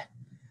ya be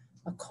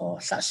a ko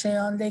sa she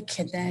an le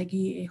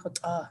kenagi e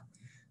hota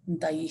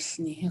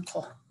daisni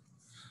ko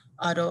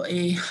aro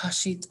e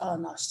hashit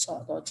anas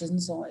do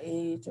jinzo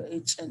e jo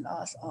chen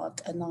as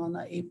at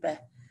enana e be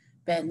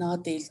na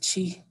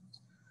delchi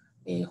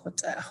e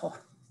hota ho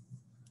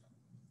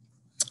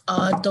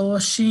do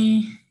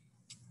shi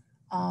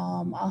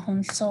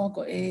ahon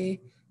sogo e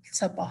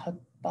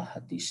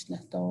bahadishne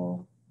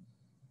do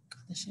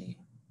kadeshe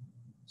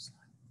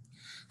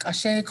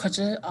kashe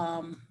koje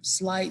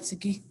slides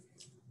gi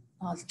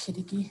al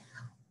kidigi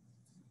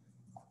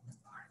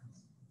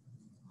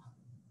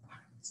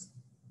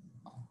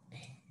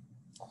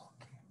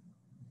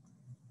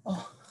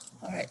oh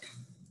all right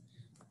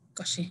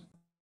goshi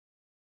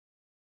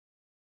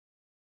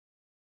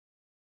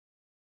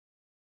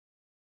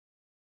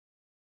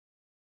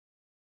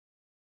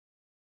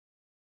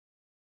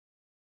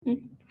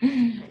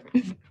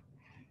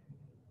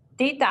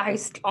Dita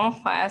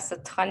Yiistł'o as a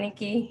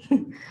taniki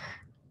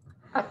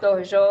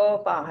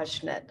Atojo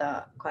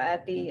Bahashneta,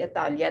 Quadi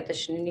Italia the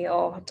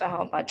Shnio,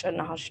 Taha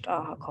Bachana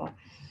Hastahako.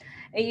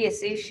 A yes,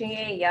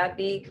 she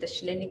yadi the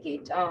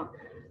Shlinigate.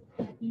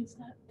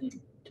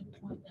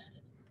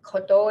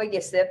 Kodo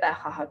Yeseba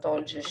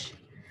Hadoljish.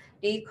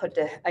 D could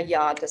a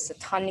yard the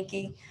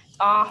sataniki,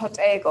 hot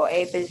ego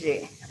a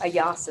beje, a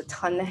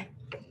yasatane.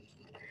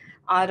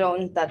 I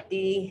don't that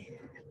the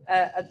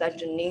a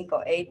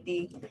dajanico a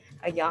d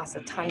a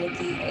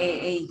yasataniki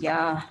a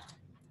ya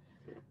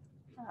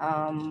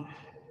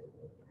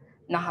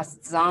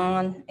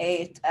Nahazan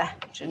eight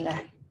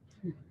jene.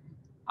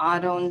 I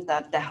don't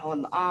that the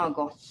whole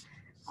ago.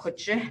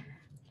 Could you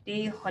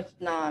the hot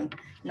na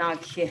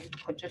ki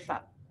could you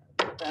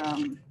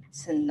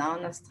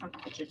sinanas tan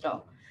could you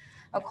do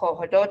a call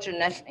her daughter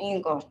net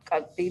ingo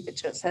got be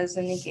bitch says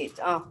in the gate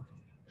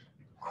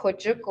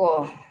could you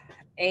go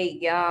a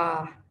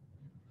ya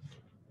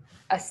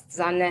as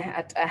zane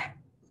at a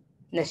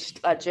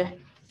nishlaje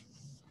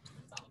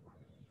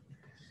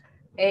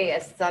a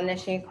as zane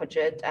she could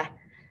you die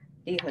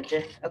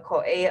hodje a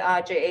call a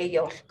rj a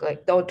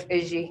york dot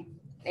is a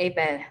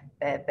be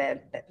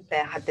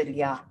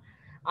hadilia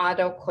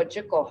Ado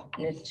kojiko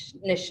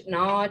nish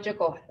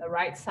najigo the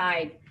right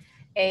side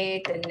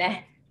a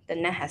the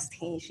ne has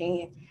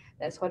teaching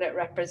that's what it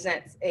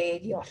represents a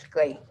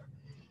yoshkei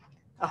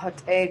a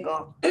hot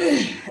ego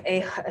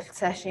a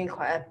session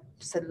quite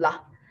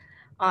silla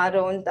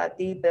Ado that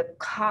the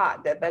ka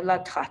the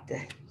bella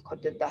tate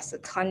could the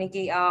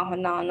dasatanigi a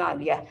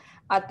honanalia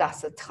a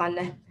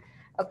dasatane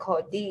a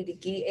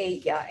kodigi a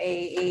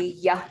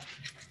ya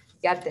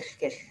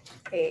yadishkil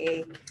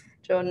a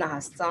Jona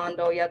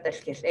Hastando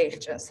Yadishkis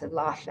agents at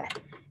Lasha,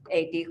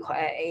 a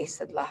decoy ace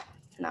at La,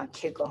 na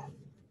kigo,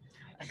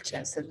 a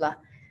chance at La,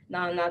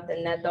 Nana the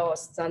Nedo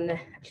son, a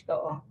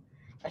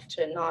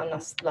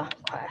chinanasla,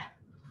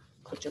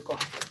 could you go?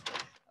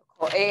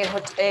 A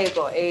hot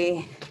ego,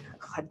 a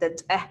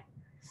hadet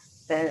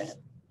the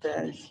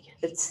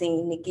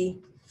scenicky,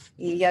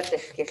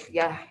 Yadishkis,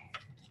 ya.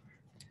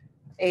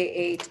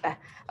 A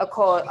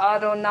call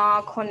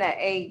Adona Kona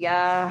a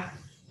ya.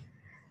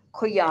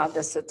 Koya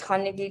the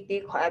satanigi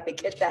di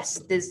quabic that's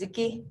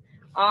dizzy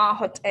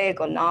hot egg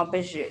on our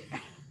budget.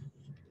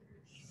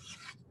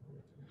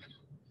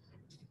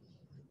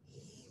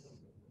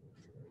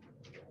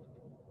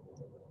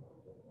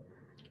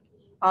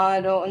 I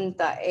don't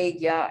that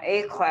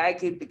a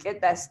quaggy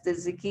bigot that's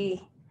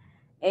dizzy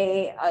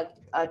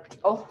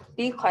oh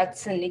the quite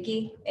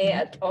sinigi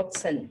at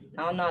Otson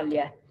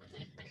nanalia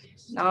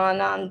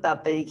nanan the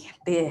big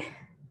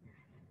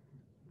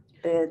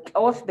the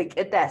off big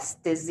that's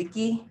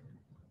dizzy.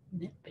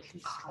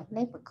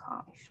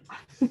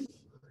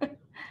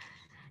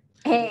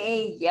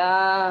 Hey,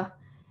 yeah,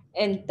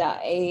 and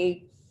that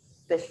a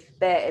the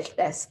bed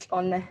desk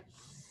on the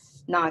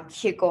not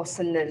kigos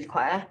and the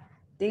choir.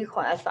 The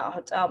choir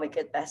thought I would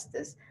get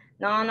bestes.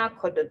 Nana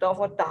could the dog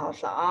of the house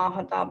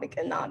hot topic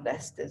and not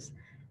bestes.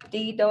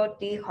 Dido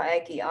di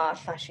hoagi are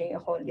flashing a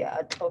holy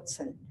at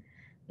Totson.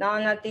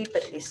 Nana deep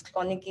at least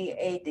conigi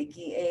a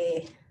diggy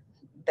a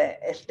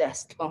bed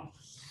desk.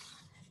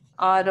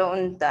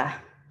 Aron da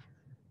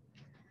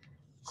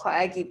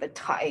quaggy but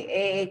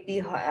tie di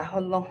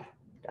hollow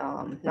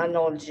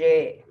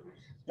nanolje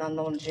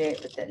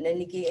but then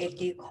nigi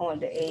edi con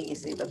the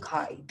is the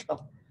kite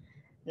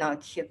na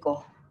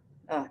chico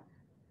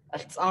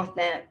it's on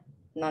that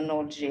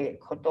nanolje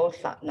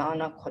kodosa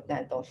nana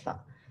kodadosa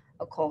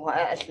a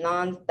koha as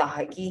nan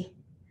dahagi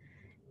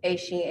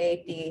Asian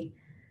edi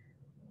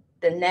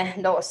the ne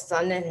no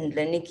sun and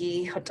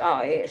leniki hot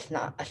it's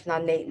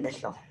not nate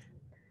little.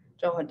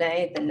 Joe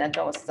day the net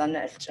was sun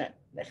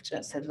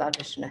said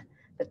ladishne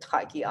the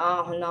traki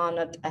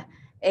honor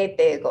a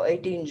big or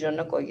 18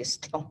 jonako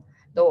Yiistł'o.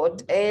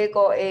 Dot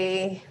ego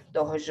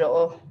do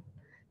hojo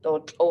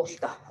dot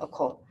osta a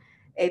call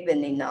a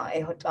benina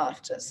a hot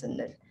arches and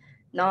the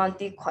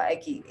nanti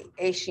quaggy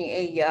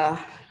Asian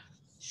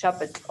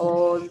shabbat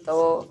all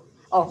do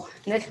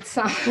net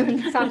samba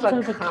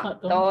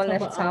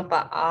net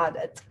samba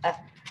added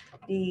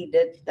the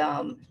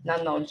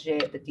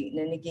nanolje the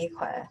nigi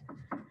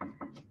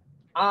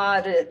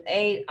odd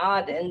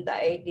and the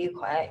AD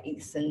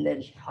is in the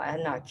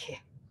Hanaki,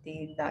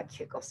 the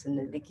Naki in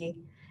the Liki,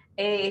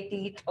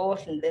 AD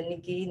Ocean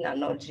Liniki,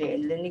 Nanolje,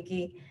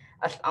 Liniki,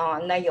 as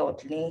on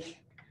Nayotli,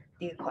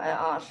 the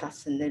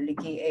Quas in the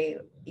Liki, A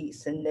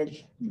is in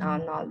the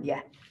Nana,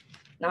 yeah.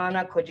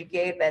 Nana could you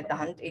give at the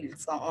hunt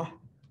ills on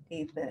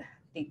the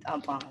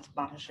Abans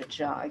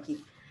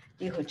Banshagi,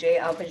 the Hoj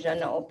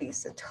Abajana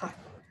obese at her.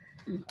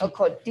 A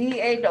cod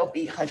D8 or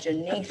be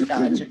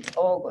Hajanista,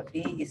 or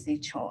D is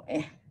each one.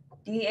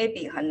 D8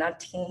 be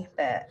Hanati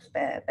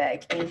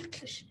back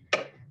English.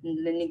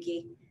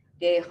 Liniki,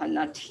 de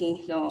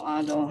Hanati, no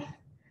other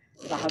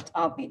that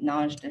I'll be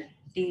nudged.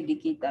 D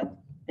digita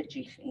the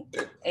Jiffy.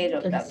 8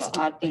 of that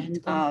are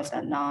deep out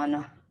and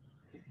Nana.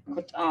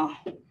 Put a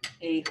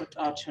good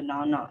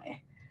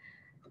archanana.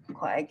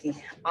 Quaggy,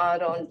 I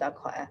don't the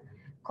quite.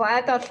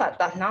 Quite a fat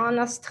that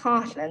Nana's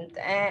Scotland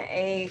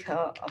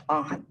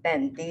about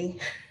dandy.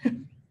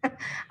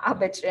 I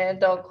bet you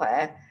don't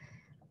quite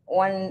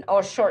one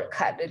or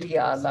shortcut the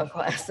other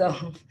quite so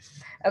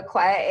a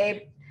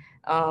quite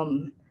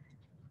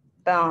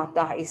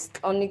that is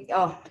only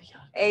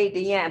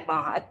the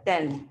about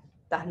then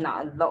that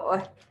not a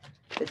lot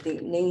the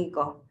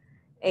nego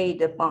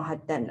the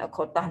about then a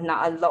quite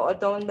not a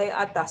lot don't they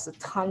at that's a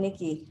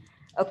tonicky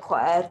a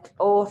quiet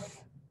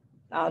oath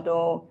out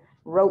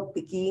rope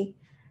biggie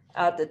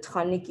at the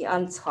tonicky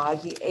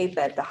antagi a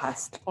bed the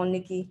hast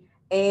only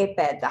a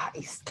bed that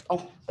is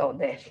though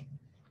there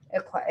a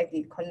quite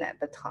connect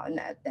the town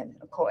at them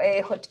a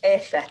quite hot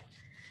air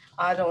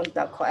I don't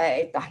that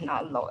quite that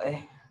not lot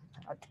a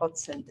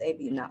totsend a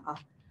bina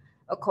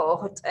a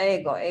hot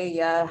egg or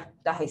a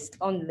that is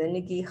on the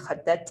niggy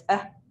hadet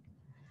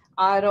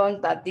I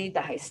don't that did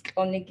that is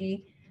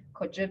only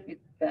could you be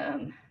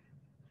a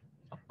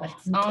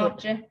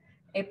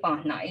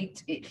pan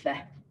night it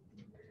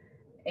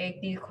a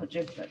d could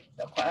you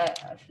the quiet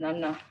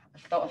nana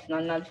thought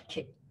nana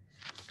kit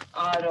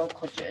I don't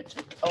could you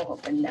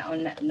open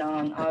down that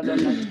non I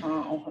don't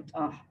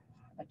know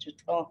I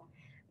just a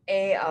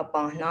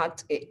pan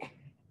not a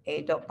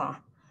dot pan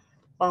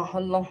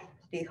hollow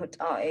the hot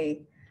a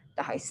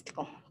the high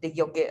school the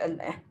yoga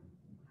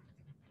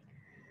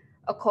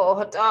a call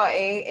hot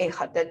a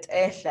had that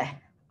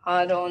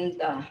I don't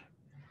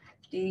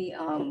the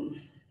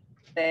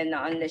then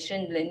on the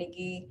shin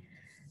liniki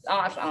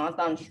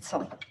done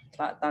so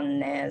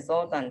done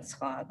so done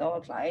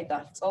so like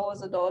that's all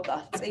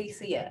that's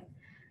easy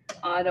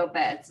I don't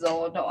bet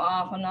so the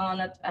on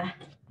it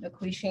the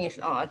question is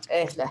art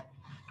the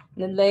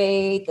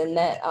late the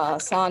net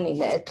sunny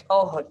net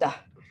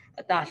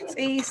that's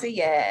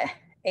easy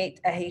 8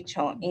 h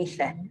on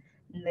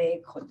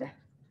they could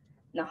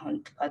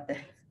not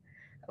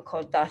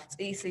called that's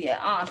easy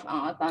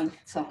done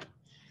so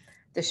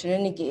the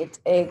shinigate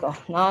ego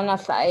nana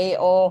fly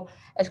or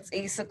it's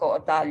easy go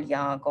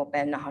dalia go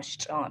ben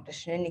hashtra the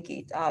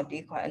shinigate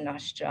di quite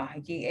nastra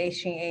the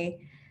Asian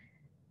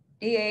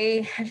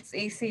it's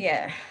easy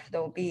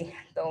though be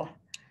though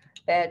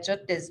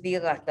just this be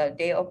like the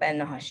day of ben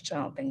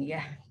hashtra and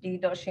yeah the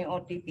doshin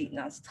or the beat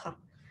nasta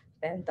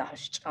ben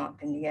hashtra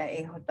and yeah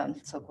a hot done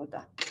so good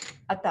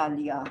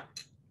atalia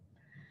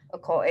a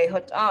call a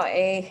hot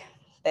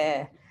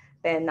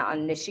ben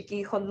on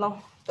nishiki hollow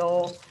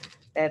though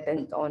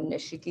ben on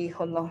nishiki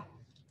hollow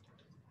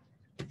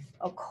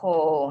a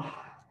call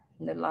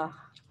nila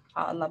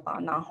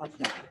alabana hot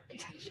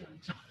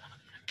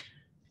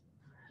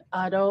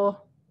Ado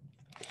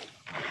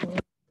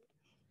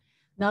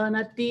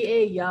Nanati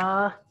a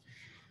ya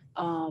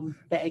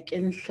back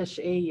in slash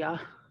a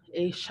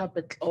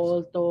shabbat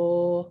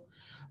all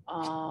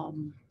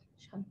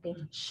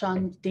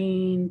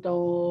Shantin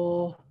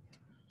do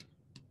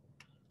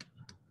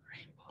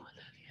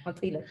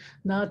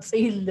not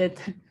illet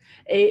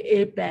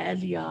a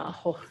belia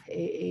ho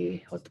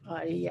a hot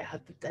I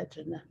had the dead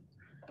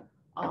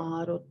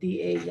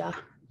roti a ya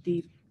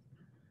deep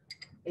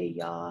a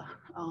ya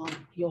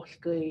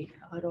yolke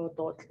aro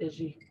dot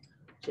is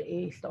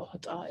a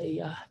thought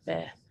a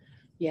be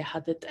yeah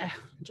had it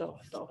jo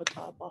thought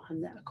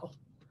behind that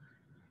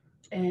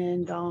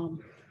and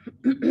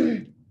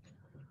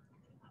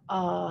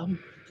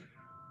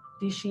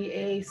dishi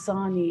a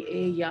sani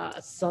a ya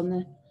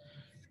sana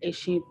a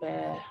she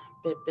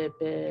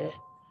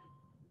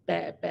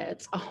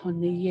it's a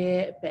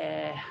honey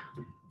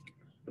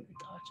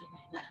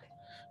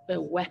be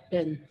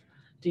weapon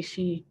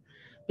dishi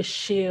be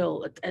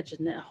shield at edge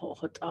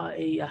hot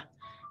a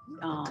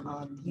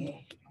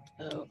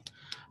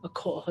a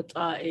court hot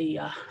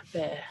a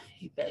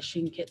be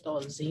shinket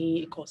or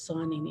z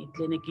kosani ni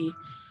kliniki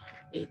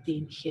a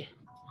din he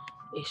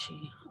is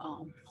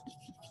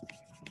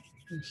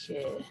she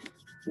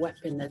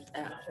weapon at a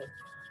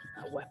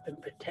weapon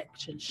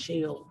protection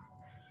shield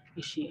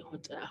is she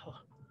hot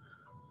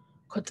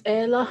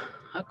Kotela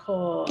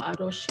ako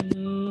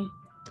aroshi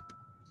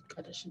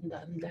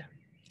kadashindanda.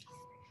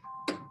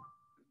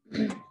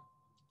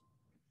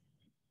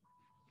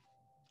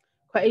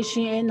 Kwa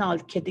ishi enal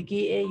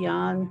kedigi e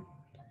yan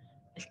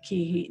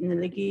ki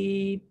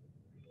niligi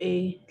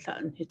e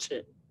lan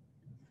hitche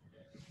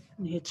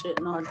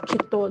nal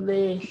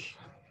kitole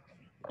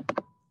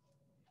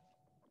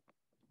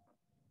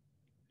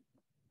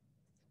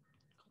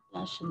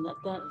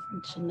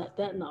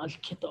Shinata nal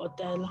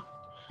kitotela.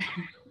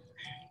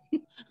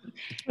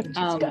 That's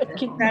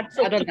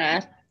out of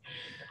that.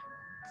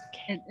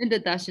 In the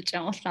dash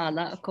channel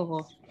sala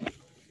ako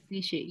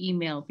this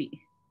email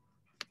be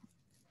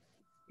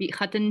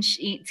hadden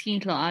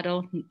skin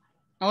ado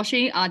o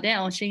she ade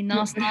o she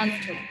nas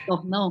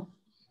oh no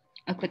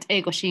I could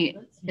ego she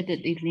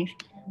edit evening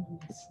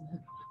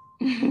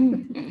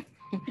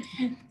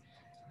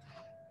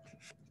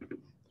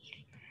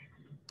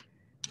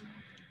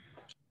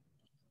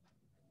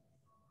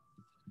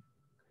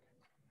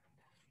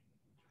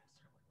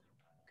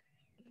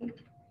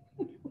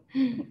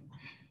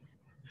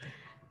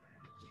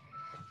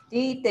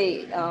Di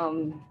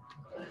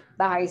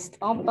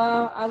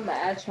Yiistł'o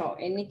alla cho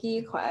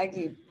eniki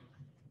khoagi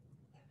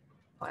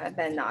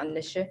ben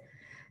annishe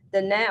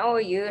the net o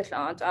you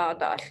lot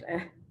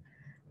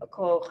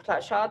ko ta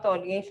shot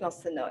on yin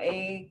no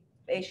e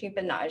shi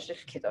benaj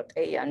kidot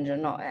e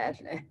anjano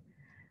adle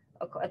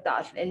ko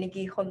ta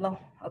eniki kholo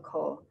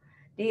ko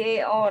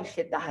di all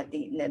shit da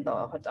di ne do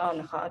hot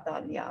on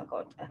khata ya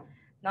got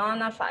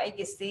na fa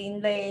igi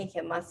sin le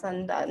ke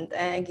masan dan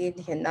agi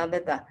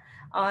hinalada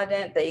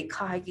ada de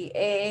khagi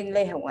e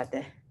le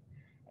wade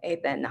e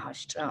ben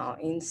hastra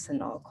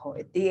insano ko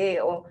di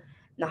o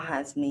na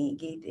has me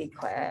git e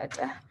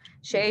kwada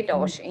she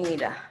dosh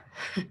ida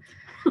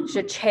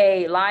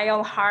Shache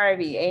Lyle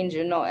Harvey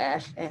Angel no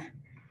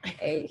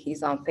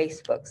he's on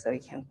Facebook so you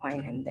can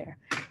find him there.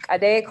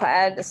 Ade ko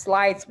add the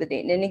slides with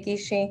it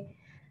ninigishi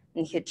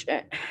and hitch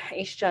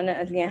ishjana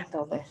at the end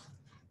of it.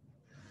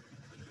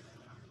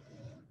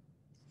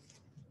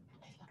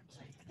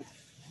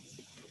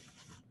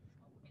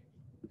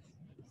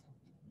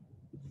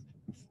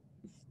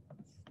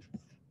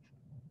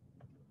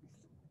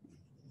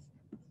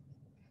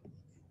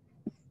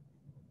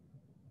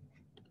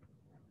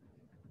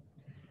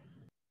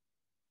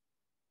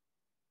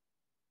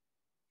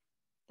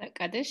 that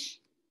Kaddish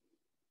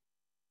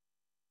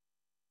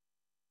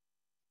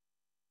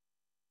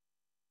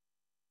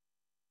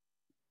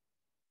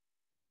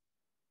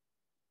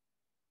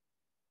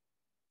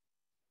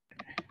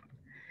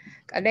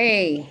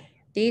Ade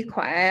di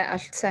ko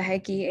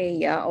alsahagi e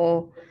ya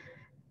o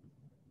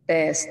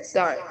the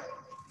start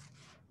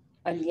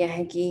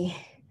aliyahagi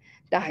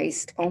da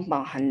Yiistł'o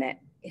bahane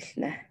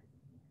isne.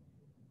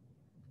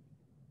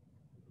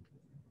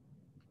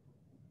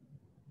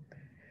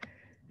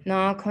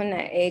 Na kona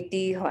e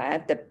di ho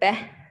at the be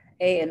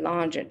e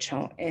larger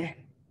cho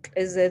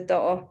is it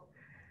do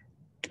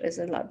is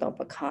a lot of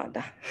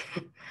bakada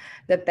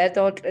the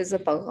bedot is a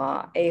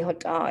baga e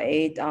hota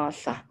e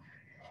dasa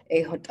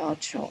e hota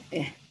cho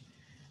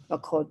a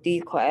ko di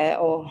ko e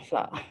o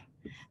la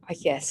I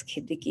guess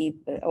kidiki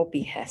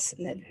obi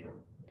hasned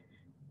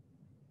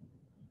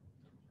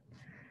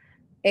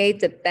e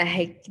the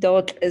behek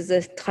dot is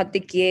a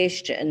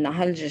tradigesh in the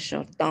haljish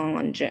of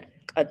danje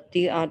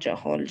Adi aja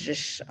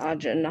holjish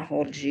aja na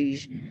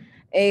holjish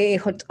e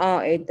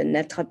hota e the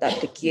netrata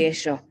de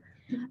kiesho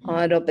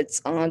Roberts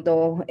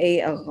ando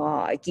e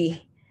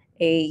agagi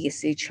e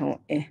yisicho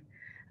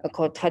a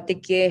ko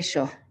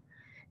tatigesho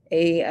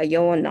e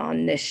ayona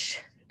nish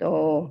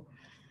do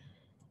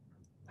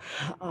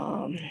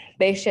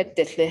beshet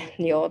ditle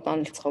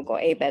nyodan trogo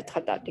e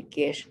betrata de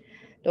gesh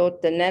do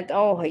the net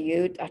o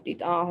hayut at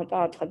it a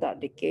trata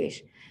de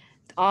gesh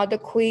the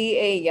qui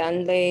e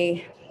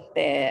yanle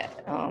be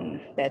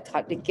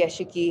betrata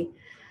geshiki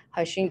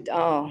hashint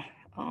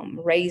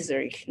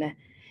razor ne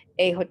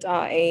e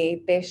hota e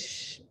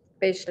besh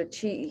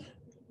chi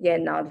ye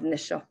nad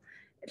nisho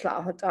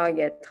tla hota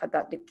ye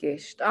trata de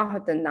gesh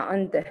hota na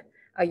ande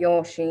a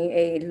yoshi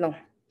e lo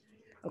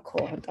a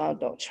ko hota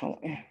do cho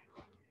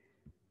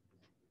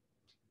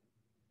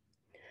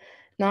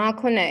na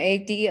kona e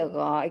di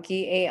aga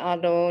gi e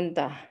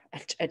adonda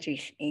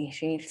aji e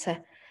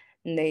shinsa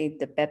ne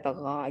the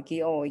bebaga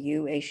gi o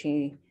you e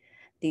shi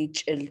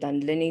teach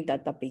dan lini da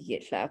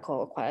bigit la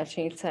ko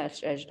question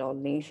search as do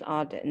links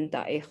ad in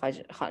da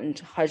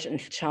hajan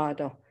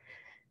chado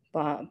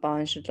ba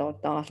do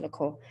da la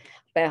ko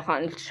be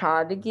han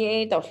chado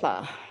gi do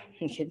la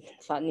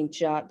ni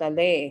ja da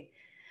le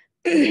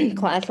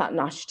ko la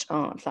nash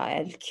la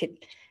el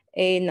kit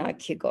na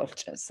ki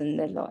golchas in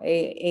lo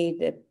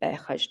de be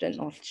hajden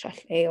ol chal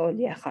ol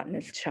ya han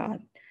el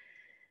chad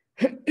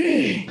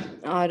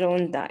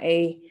aron da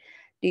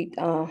dit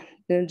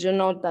the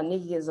nota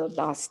niggas o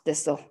last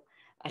so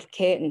al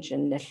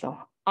ketingen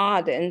nello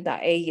in da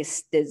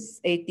is this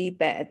di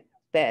bet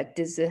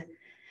dis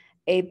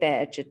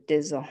bet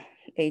dizo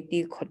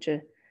di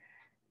koje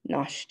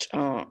nasht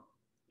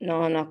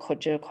na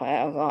koje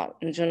kwa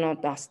the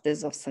nota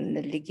this of san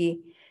ligi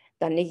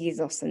da niggas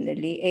of san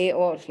li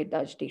or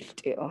hidaj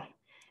diltio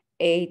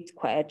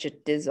kwa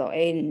dizo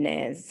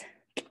nes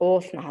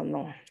all na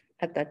no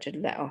atach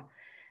leo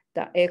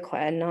da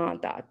kwa na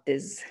da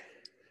dis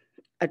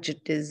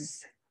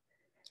adjectives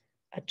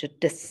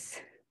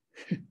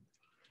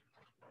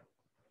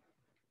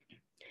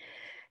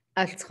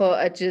altro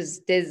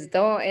adjectives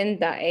do in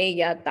da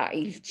ya da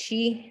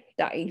ilchi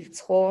da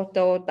iltro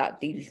do da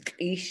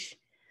diltish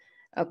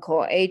a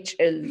ko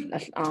el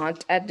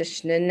ant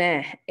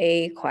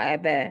additionne kwa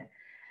be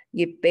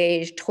ye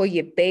beige tro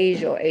ye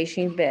beige o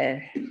shin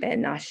be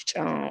nash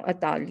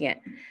atalien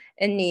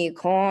any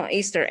ko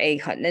easter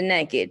hat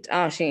negate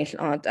shin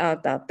ant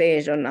da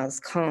beige on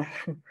as kan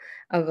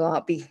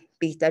aga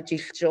bita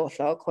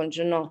jiljo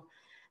konjuno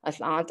as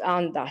ant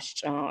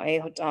andash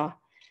hota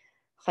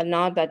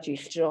khanada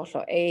jiljo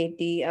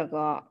di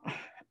aga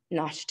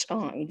nash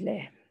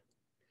ile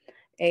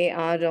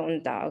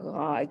aron da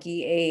aga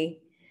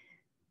gi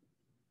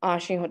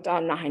shin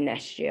hota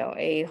nahineshio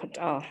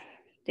hota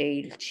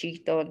del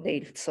chito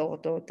del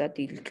soto da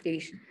del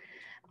klish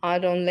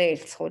aron le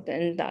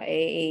soden da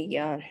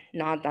ya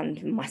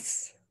nadan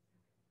mas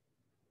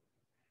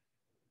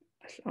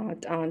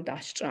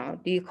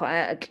andastra di ko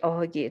at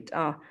ogit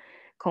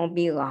kon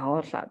bi la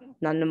hola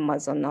nan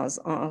mazonas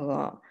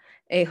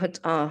hot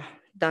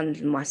dan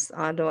mas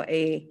ado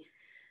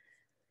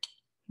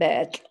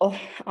bet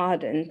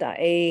aden da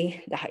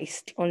da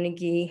ist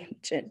onigi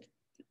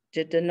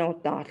de no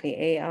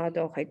dali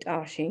ado het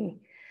ashin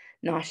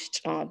nash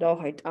do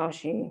het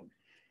ashin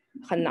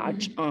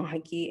khanaj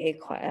hagi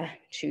ko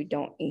chu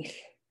don't eat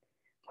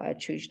ko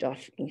chu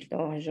dot in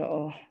do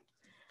jo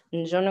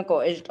njona go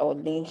is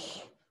odin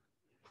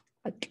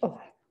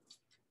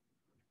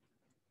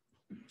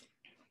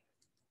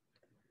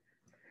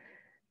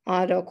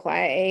Ado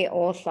kwa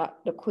osa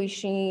the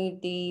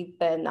kuishi di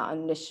ben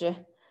anisha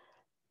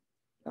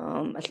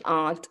as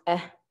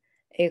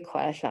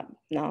kwa sa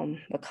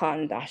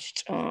makan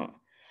dash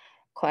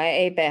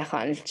kwa be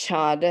han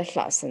chade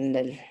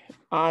lasenel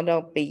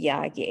ado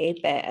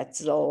biyagi be at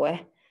zoe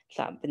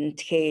la ben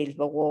tel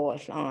bewo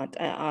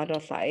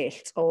ado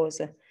la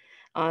ose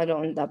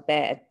ado da be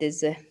at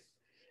dize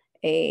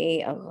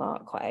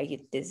kwa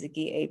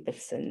dizigi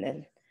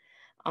personel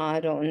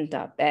ado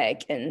da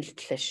bag and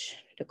klish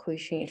the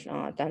kuishin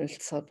dan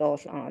sodol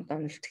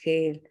dan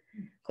tkeel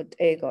kod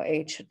ego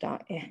da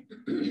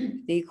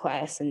di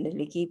kwes and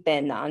ligi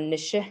ben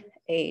anishe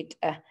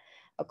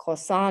a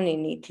kosani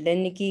nit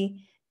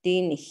lenigi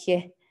di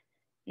niche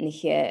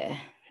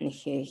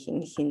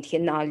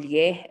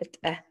nalye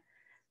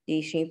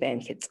di shin ben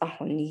kits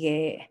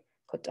ahonie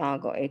kod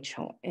ago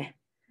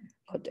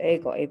kod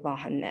ego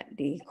bahan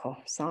di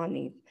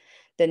kosani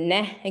the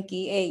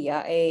nehegi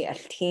ya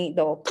altin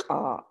do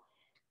ka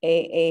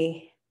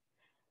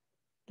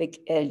big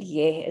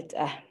it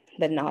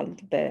banal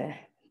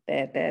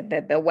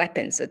be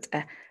weapons it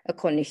a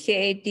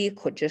konihe di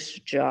could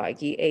just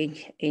jagi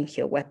in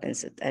your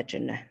weapons at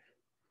agena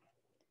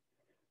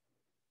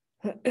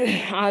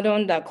I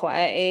don't da kwa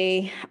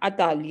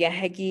adal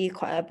yahegi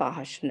kwa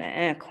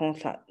bahashna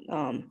konfla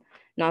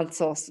not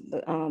so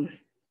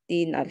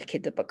di nal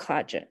kid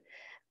bakaja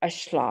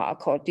ashla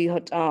ko di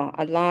hot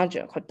a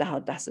larger ko da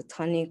das a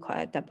tani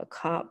kwa da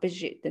baka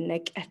bijit the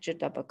neck etcher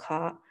da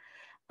baka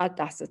a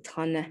das a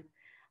tane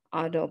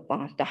ado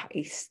ba da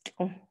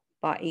Yiistł'o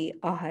ba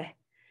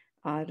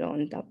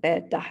ado da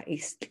be da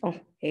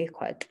Yiistł'o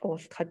quite all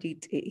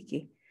kadit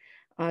igi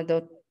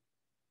ado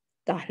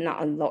da na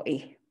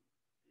aloi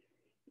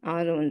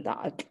ado da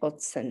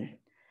atlotsen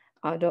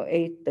ado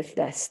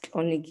belest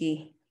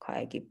onigi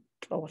kwagi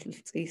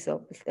iso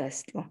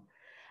belestlo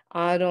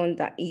ado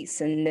da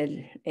isen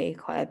nil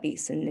kwa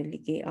bisen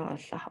niligi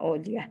la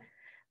olia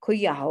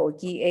kuya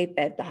hogi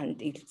be da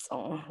handil so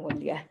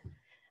olia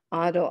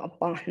ado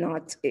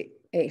abahnat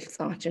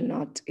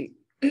not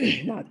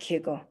na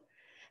kigo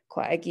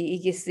kwagi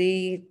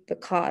igisi the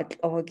card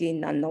ogi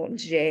na no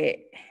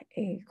je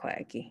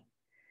kwagi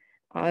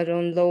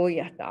adon lo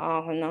ya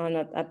da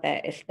hanana da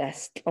be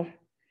istestlo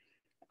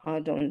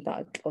adon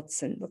da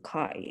tlotsen the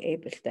kai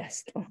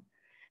belestlo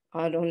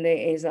adon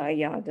le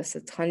ya da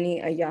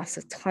satani ya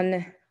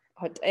satane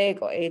hot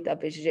ego da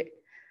bije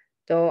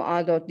do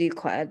ado di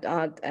kwad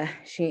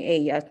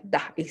shin ya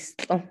da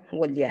istlo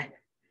wolya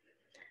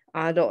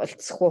ado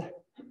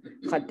altsko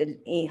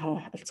خدل إيهو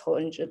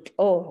التخونجت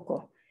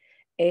أوغو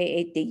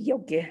دي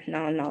يوجي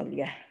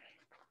ناناليا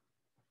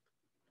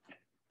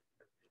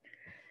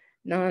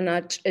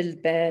ناناج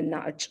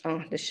البناج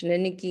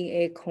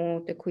دشننجي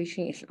كون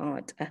تكويشين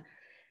الآد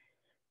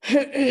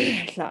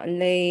لا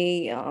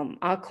لي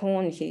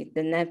أكون هي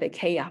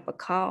دنبك هي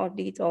بكار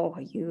دي تو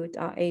يود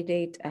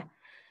أيديت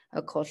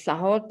أكو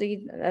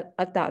سهودي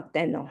أداك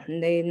دنو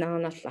لي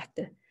نانا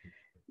سلطة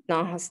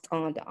ناهست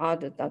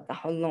آد دا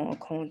هلون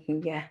أكون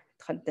يه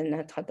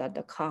تخدنا تخدا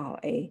دكاو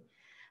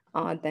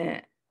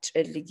آد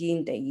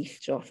تشلجين دا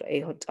يشجوف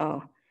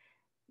هوتا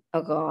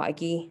أغا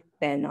أجي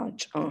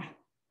بناج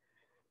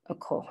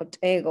أكو هوت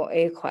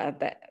إيكو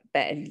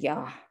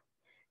بأليا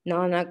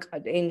نانا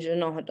قد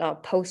إنجنو هدا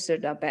بوستر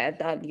دا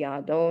بأداليا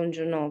دو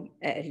إنجنو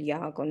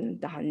أليا قن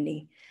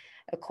دهني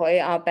أكو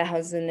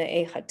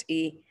بهزن خد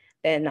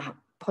بنا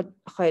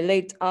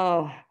خليت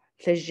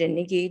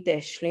لجنجي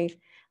دشلين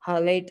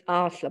خليت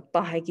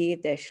لبهجي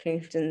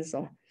دشلين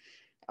تنزو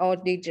أو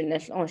دي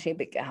جنس شي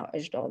بكها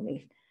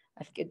أجدالي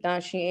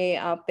الكداشي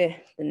به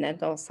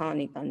الندو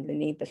صاني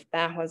تنلني بس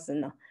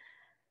بهزنا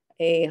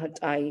هد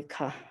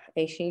أيكا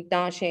شي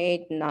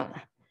داشي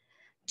نا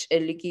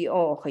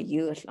تشلقي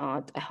خيول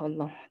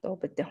هلا دو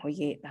بده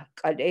هويه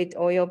قد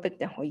أويو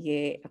بده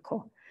هويه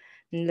أكو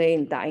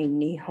لين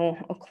دايني هو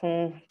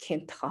أكو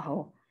كنت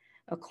خاو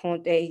أكو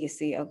دي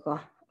يسي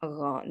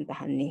أغا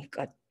دهني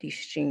قد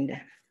ديشين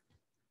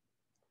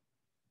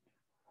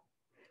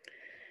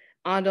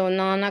أدو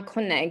نانا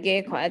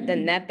كونجي كو أدى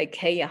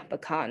نبك هيا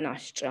بكا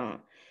ناشجان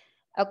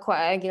أكو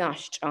أجي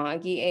ناشجان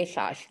أجي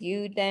ساس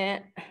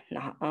يودا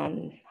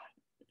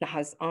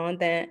نحز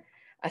آندا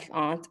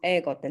الآنت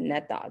أيغو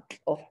دنداد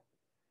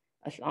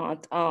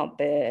الآنت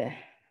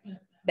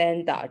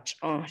بنداج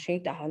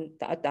شين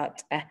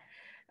دهات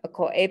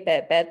أكو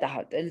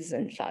بدهات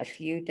إلزن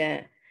ساس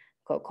يودا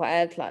كو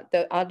أدلا دو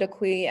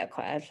أدكوي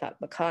أكو أدلا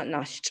بكا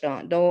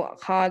ناشجان دو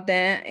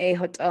خادا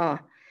هوت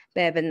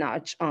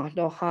ببناج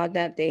دو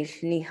خادا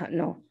ديشني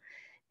هنو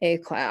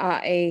كو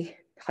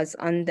خز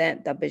أندا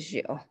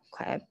دبجيو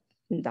كو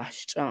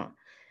داشجان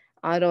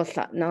أرو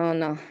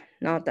نانا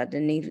نادا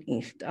دنيل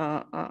إنت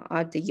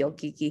أدي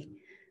يوغيكي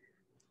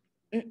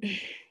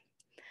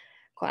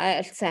كو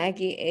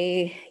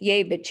ألساقي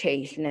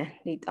يبتشيلنا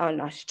نيت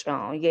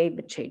ناشجان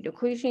يبتشي دو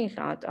كويشين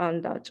سات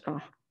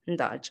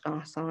أنداج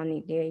ساني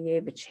دي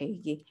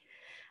يبتشيجي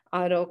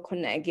أرو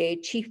كنا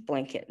أجي chief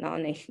blanket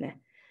نانيشنا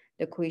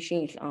the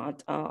cuisines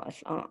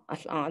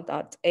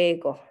at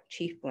ego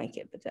chief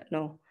blanket, but that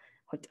no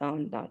hot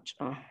on Dutch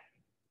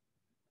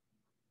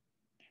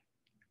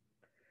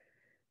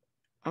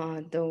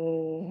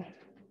do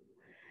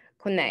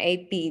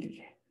kunna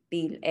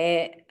bil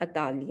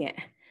Italia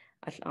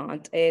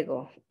at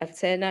ego at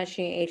sena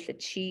she the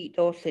cheat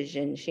or the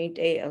she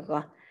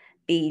aga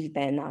bil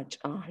benach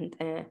and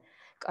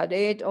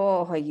Gadet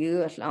ha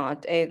you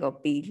at ego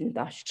bil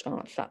dash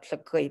the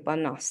great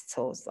banast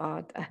sauce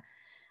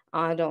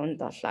I don't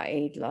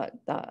like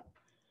that.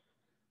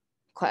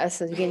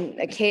 Quite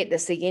a kid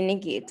the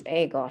beginning gate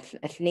got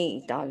at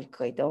need dal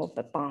credo,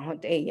 but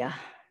bahot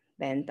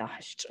ben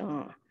dashed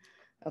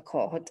a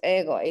cohort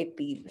ego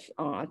bill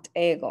at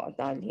ego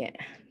dalia,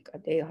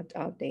 gadehot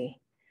out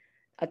day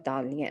a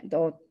dalia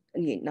dot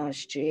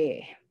nash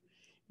jay.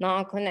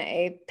 Now can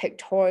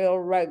pictorial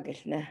rug,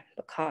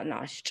 but can't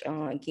nash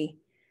gi.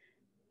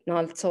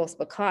 Not sauce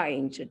but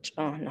kind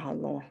how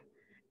long.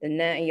 The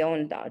net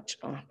yon Dutch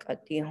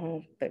at the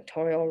home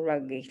pictorial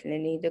ruggish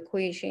lini the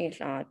quishin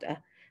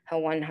how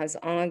one has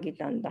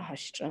argued on the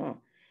hashtra.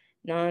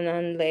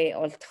 Nanan lay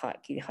all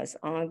taki has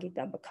argued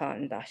the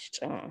bakan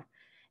dashtra.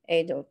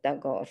 Edo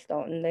dagos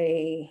don't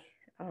lay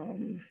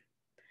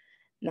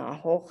na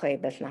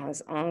hoche but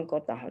has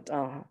angot the hot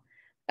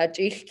a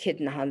jish kid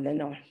na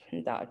halino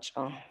Dutch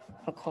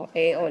a call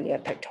only a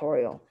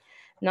pictorial.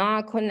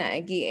 Na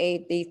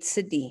kunagi the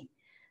city.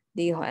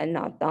 The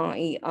not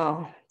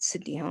down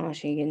city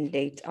hashing in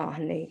date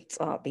nates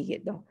be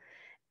it though.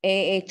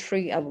 A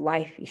tree of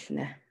life is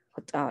ne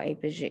hot a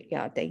budget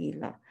ya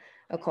deila.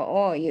 A call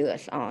all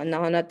years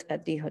not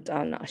at the hot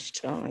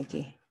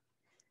strongy.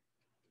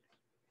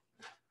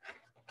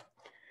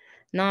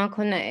 Na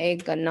kuna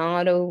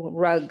ganado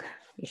rug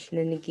is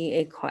liniki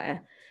a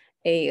quire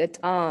it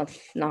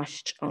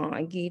nashed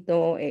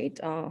gido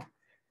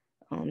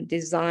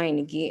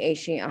design gi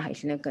Asian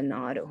Asian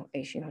ganado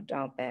Asian hot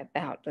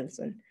about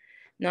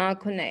Na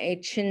kuna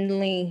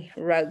chinley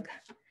rug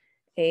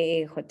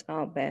hot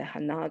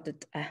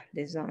hanadat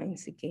design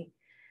siki.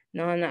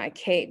 Nana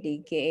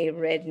Kate gay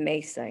red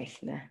mesa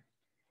isna.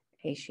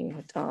 Asian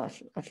hot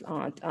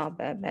at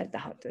bed the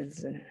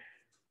hotelsen.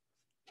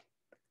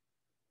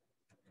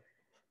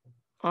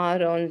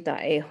 Adon da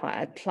a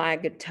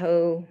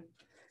plagato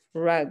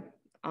rug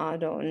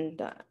adon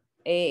da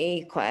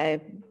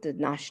quite the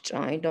nash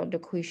joint of the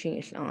cushion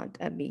is not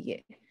a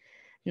big.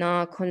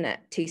 Na kuna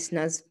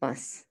tisnas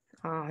bus.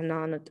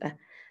 Nanot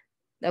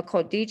the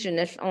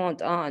codigenous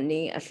aunt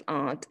ni as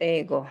aunt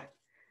ego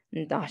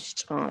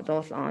dashed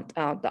those aunt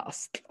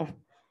dust.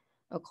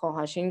 A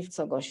cohashing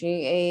so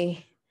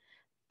she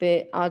be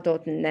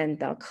adot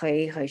nenda kai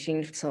hashin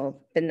so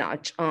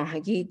benach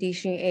hagi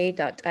dishin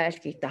that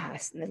alki the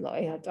has ne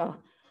loyada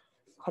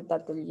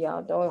hadadia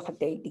do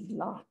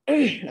hadidila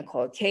na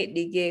call Kate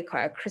dige ka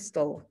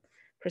crystal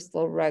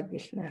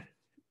rugishna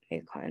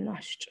e ka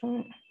nasht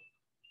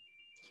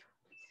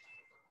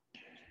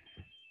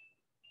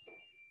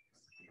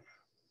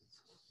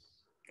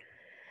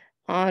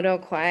Ado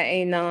quite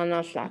a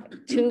nana slap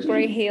 2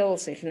 grey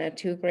heels if na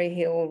 2 grey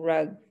heel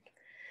rug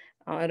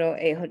Ado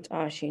e hot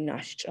ashi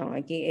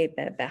nashagi e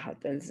bebe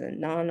hotels and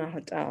nana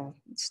hotel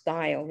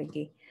style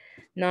ligi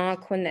na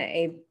kuna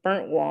a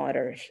burnt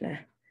water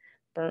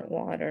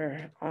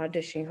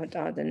audition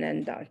hotel the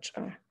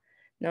nendacha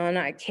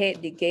nana a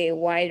kate the gay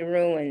wide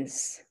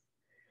ruins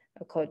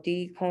a kodi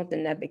konta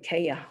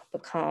nebekaya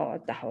bakal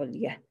at the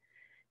holia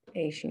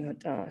Asian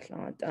hotel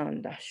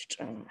down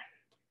dashcha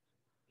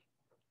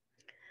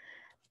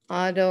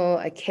Ado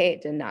a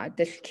kate and not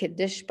this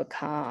kiddish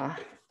baka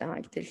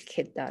that this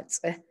kid that's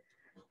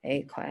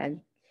a quiet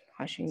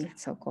hashing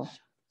so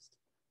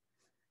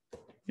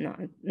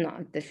not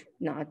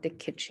the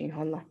kitchen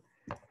holla.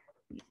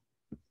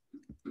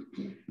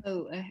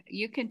 Oh,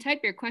 you can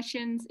type your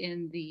questions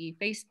in the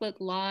Facebook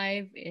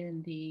Live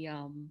in the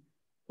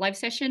live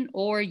session,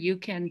 or you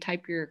can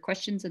type your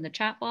questions in the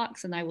chat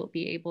box and I will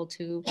be able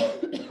to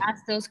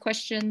ask those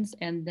questions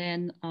and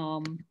then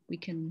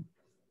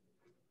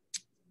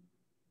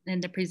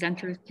the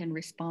presenters can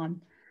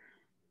respond.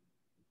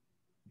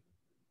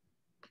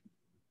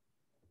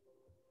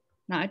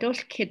 Na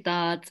dos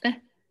kidat.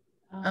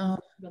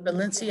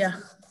 Valencia.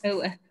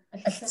 Oh,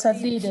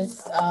 Sadid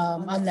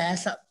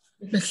unless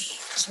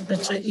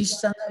but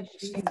Eastern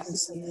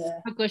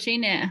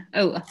Hakoshine.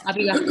 Oh,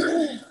 abiga.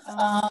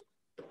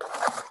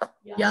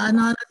 Yeah,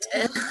 not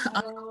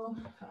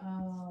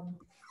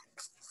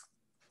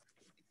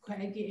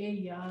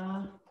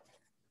yeah,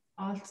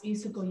 alt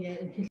is go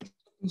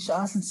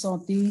and so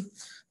the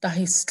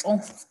Yiistł'o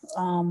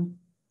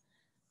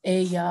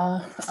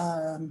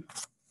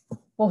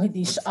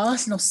bohidis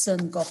as no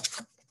sen go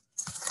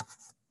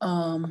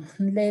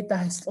le da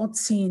Yiistł'o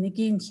seen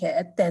again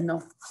here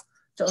deno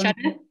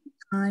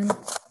time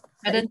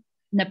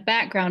the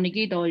background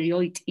igi do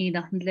yoit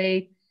ina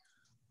le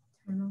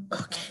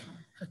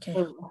okay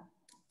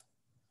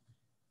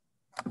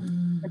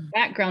the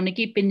background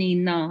igi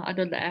benina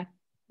adole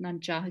nan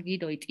jahagi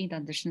do it ina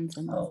anderson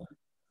oh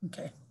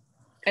okay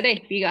kade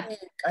biga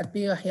I'd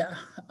be here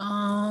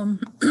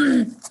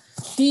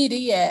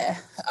yeah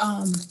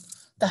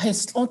the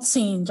Yiistł'o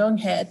seen John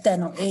here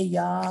deno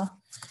yeah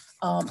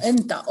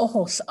Inda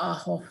ohos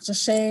aho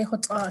just say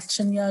hot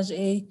chinyaj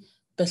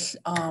bis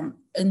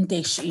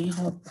indish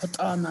hot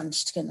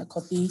ananst gonna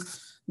copy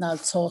now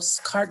toss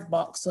card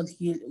box on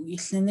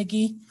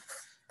Yiistł'o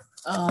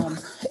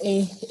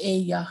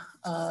ya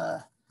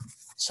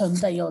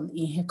chundayon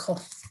ihiko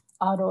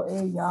aro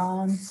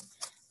yan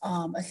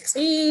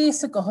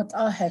it's go hot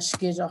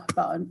heshkija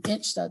about an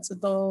inch that's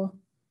do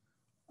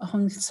a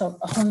hun so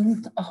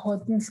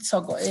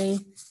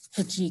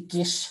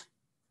hijigish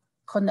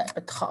connect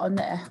between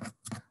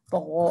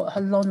but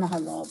hello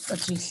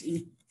adjustly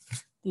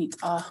did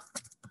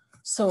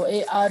so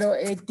aro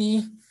di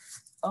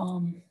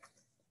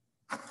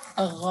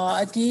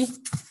agadi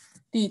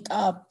did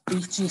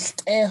bijist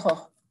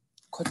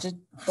could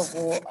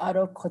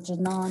aro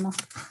cojanana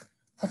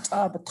hot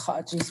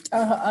between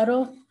aro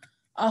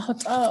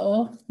hot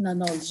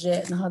nanol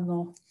jet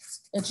no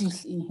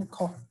adjustly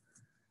ko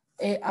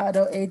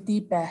aro di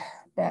be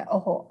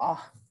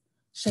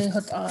she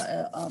hot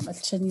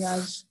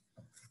chinyaj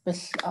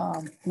bis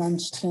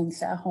non-string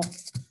leho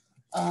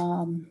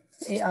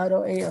aro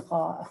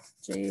ga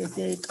je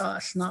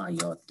sna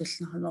yo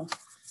disna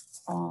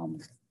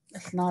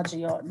sna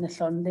yo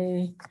nisonde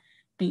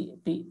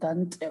bi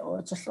dant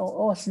o just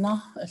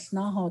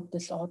sna ho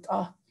disot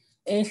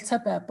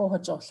tabe bo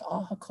jos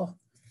ko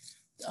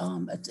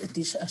it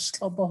is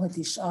Yiistł'o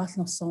dis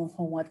no so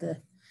ho de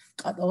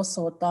got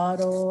also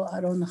daro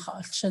aro na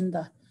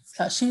halchinda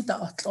la shida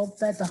atlo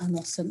beda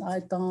no sen I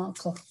don't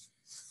ko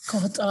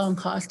Cod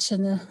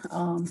halchine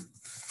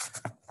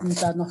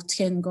da noch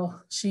go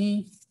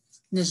she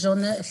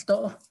nijone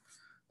sto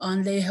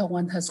an le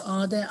one has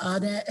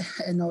ade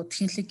no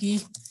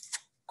tinligi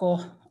go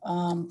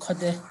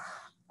code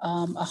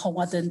a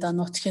hawaden da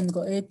noch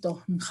go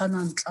eto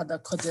hanan ada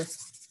code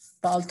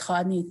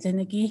baltrani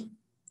tenegi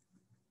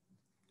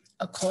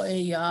a ko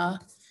ya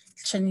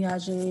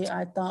chinyaje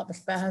I thought was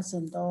bad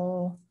and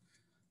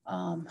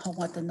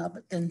hawaden up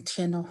den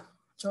tino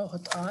jo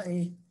hot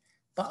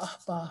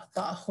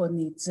ba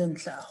honi zin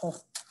la ho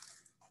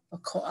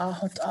ko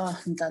hot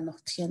da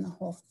noch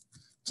ho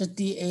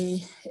jadi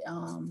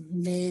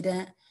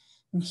lede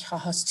ni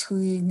has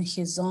tui ni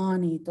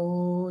hizani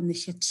do ni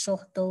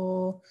hitshot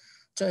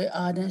joy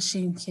aden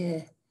shin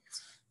ke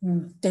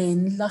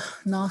den la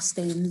nas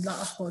den la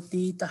ho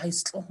di da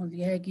Yiistł'o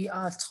legi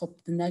trop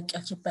de nek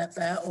at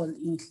bebe ol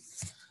in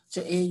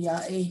jo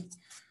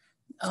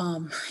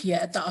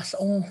ya da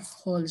on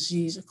hol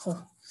ji ko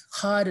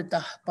hard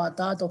da ba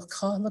da do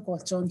kala go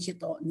John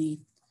hit ni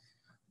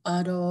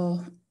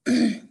aro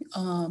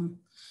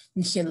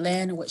Nchi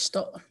len which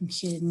do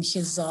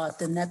nchi zad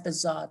the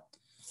nebazad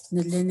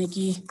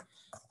Nilinigi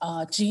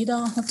Jida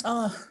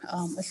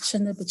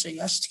Elchina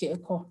Bijayashki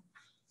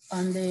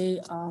on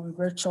the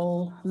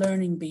virtual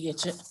learning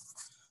beach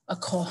a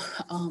co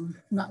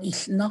na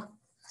ilna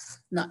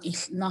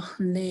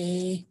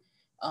le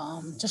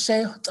just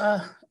say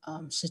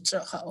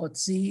Shicha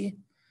Odzi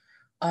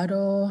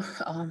Aro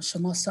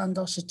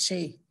Shamasando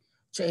Shichi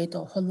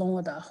Jado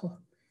Holonda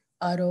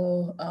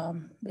Aro a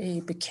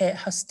Beke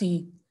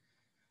Hasti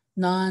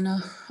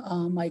Nana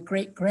my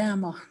great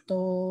grandma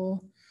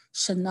do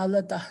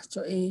Shanalada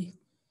jo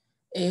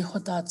e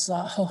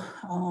hodatza ho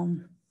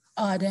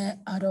are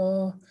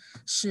aro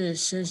shi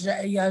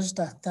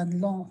yazda dan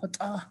long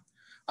hota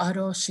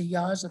aro shi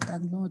yazda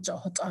dan long jo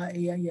hota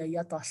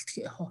ya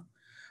daltki ho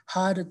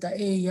har da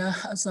ya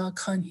aza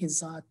kan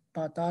hizat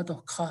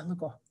badado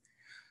khalgo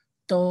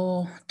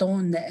do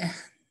ne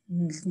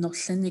no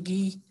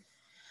shenigi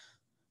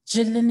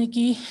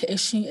jillenigi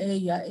eshi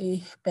ya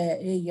be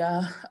ya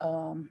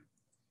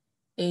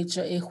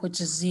jo which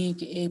zig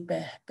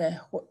be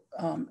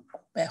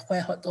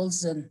hot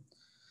olzen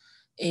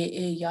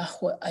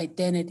Yahweh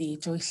identity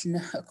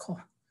joisne ko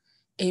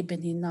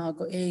ebeni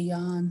nago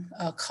yan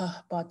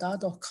ka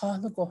badado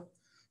kalago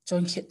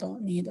join hito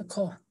need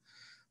ko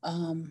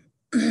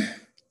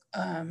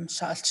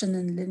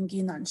shalchinen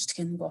lingi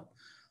nanstkin go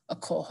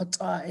ko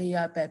hota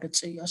ya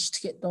bebechi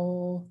yastkit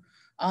do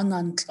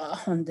anantla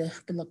honde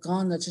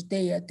bilagana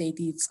jde de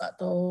ditsa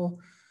do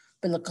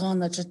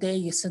bilagana jde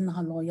yisen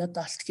halo ya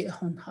daltki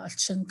hon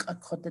halchin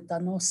ko de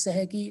dano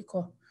segi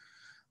ko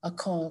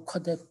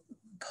de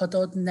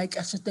Podod neck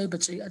as a day,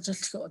 but I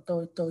just got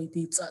do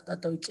deeds at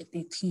that do get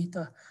the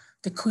theatre.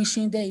 The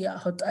question day ya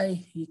hot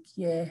I you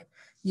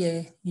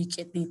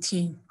get the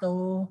teen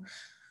though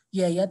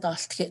ya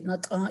dast get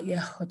not hot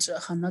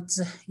hanat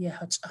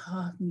hot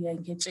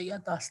get ya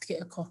dast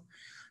get a co.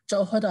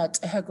 Jo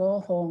hodat go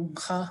home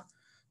ha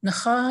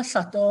Naha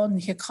Saton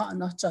he can't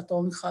not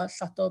Saton ha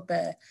Sato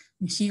be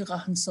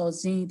Mihira and so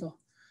zido.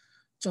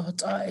 Jo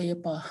hot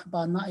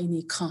ba na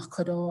ini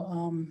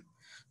kakado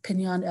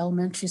Pinon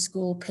Elementary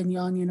School,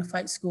 Pinon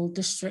Unified School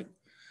District,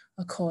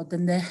 called the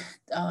neg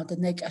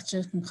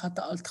atcher and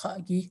Hata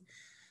Altagi,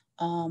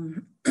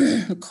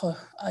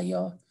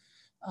 ayo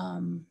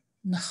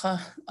Naha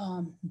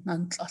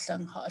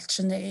Nantlasang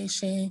Halchene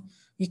she,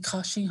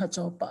 Yikashi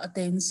Hajo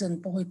Badens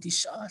and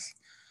Boydish As,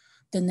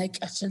 the neg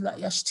atcher like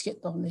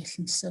Yashtik on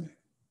Lathanson,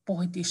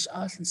 Boydish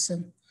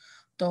Asenson,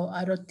 though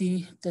I wrote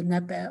the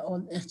nebe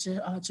on Edge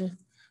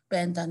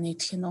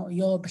Bendanit,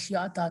 Yob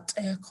Yadat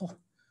Echo.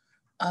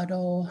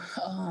 Aro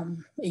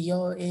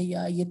yo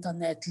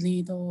yitanet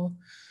lido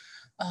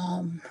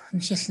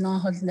nchilna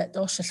hol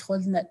neto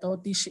shil neto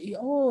dish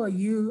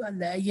you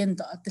alayin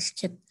da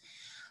atilkit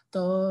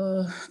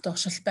do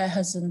shil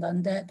behazin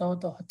dan de do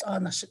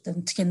hotana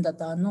shitin tkinda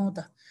da no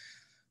da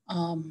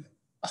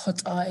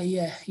hot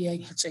ya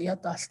hachaya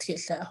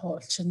daltkit la hol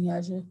chin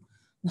yaje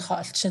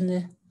nhal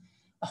chin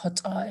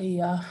hot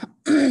ya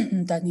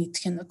danit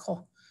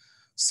kinako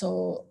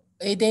so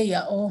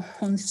Ideia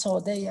hon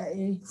so de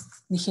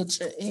Yiistł'o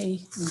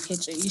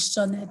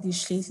die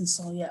schließen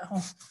so ja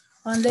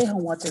on they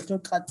what they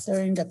got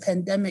during the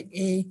pandemic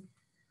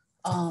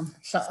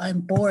so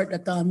I'm bored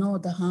at the no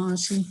the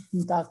hashi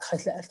da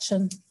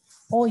collection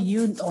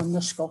you on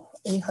the school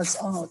has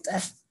out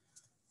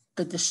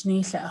but the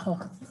schnee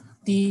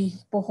die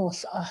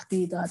bohos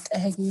die dat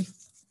egi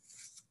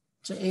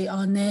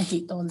on ne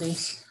hit on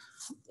this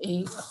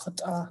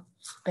hot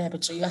baby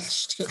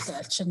just get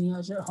that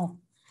chenia ho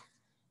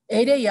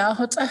ya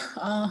hot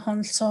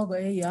hon so go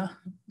ya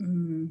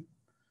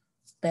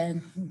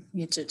ben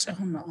yet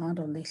hon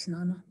ado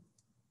lislana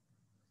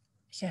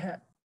yeah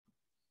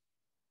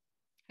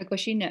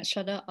Agosina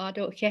shada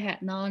ado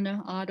keha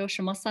nana ado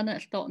shamasana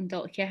alto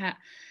ndo keha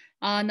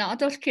na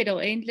adol kido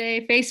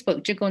ainle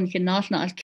Facebook jigon kinalna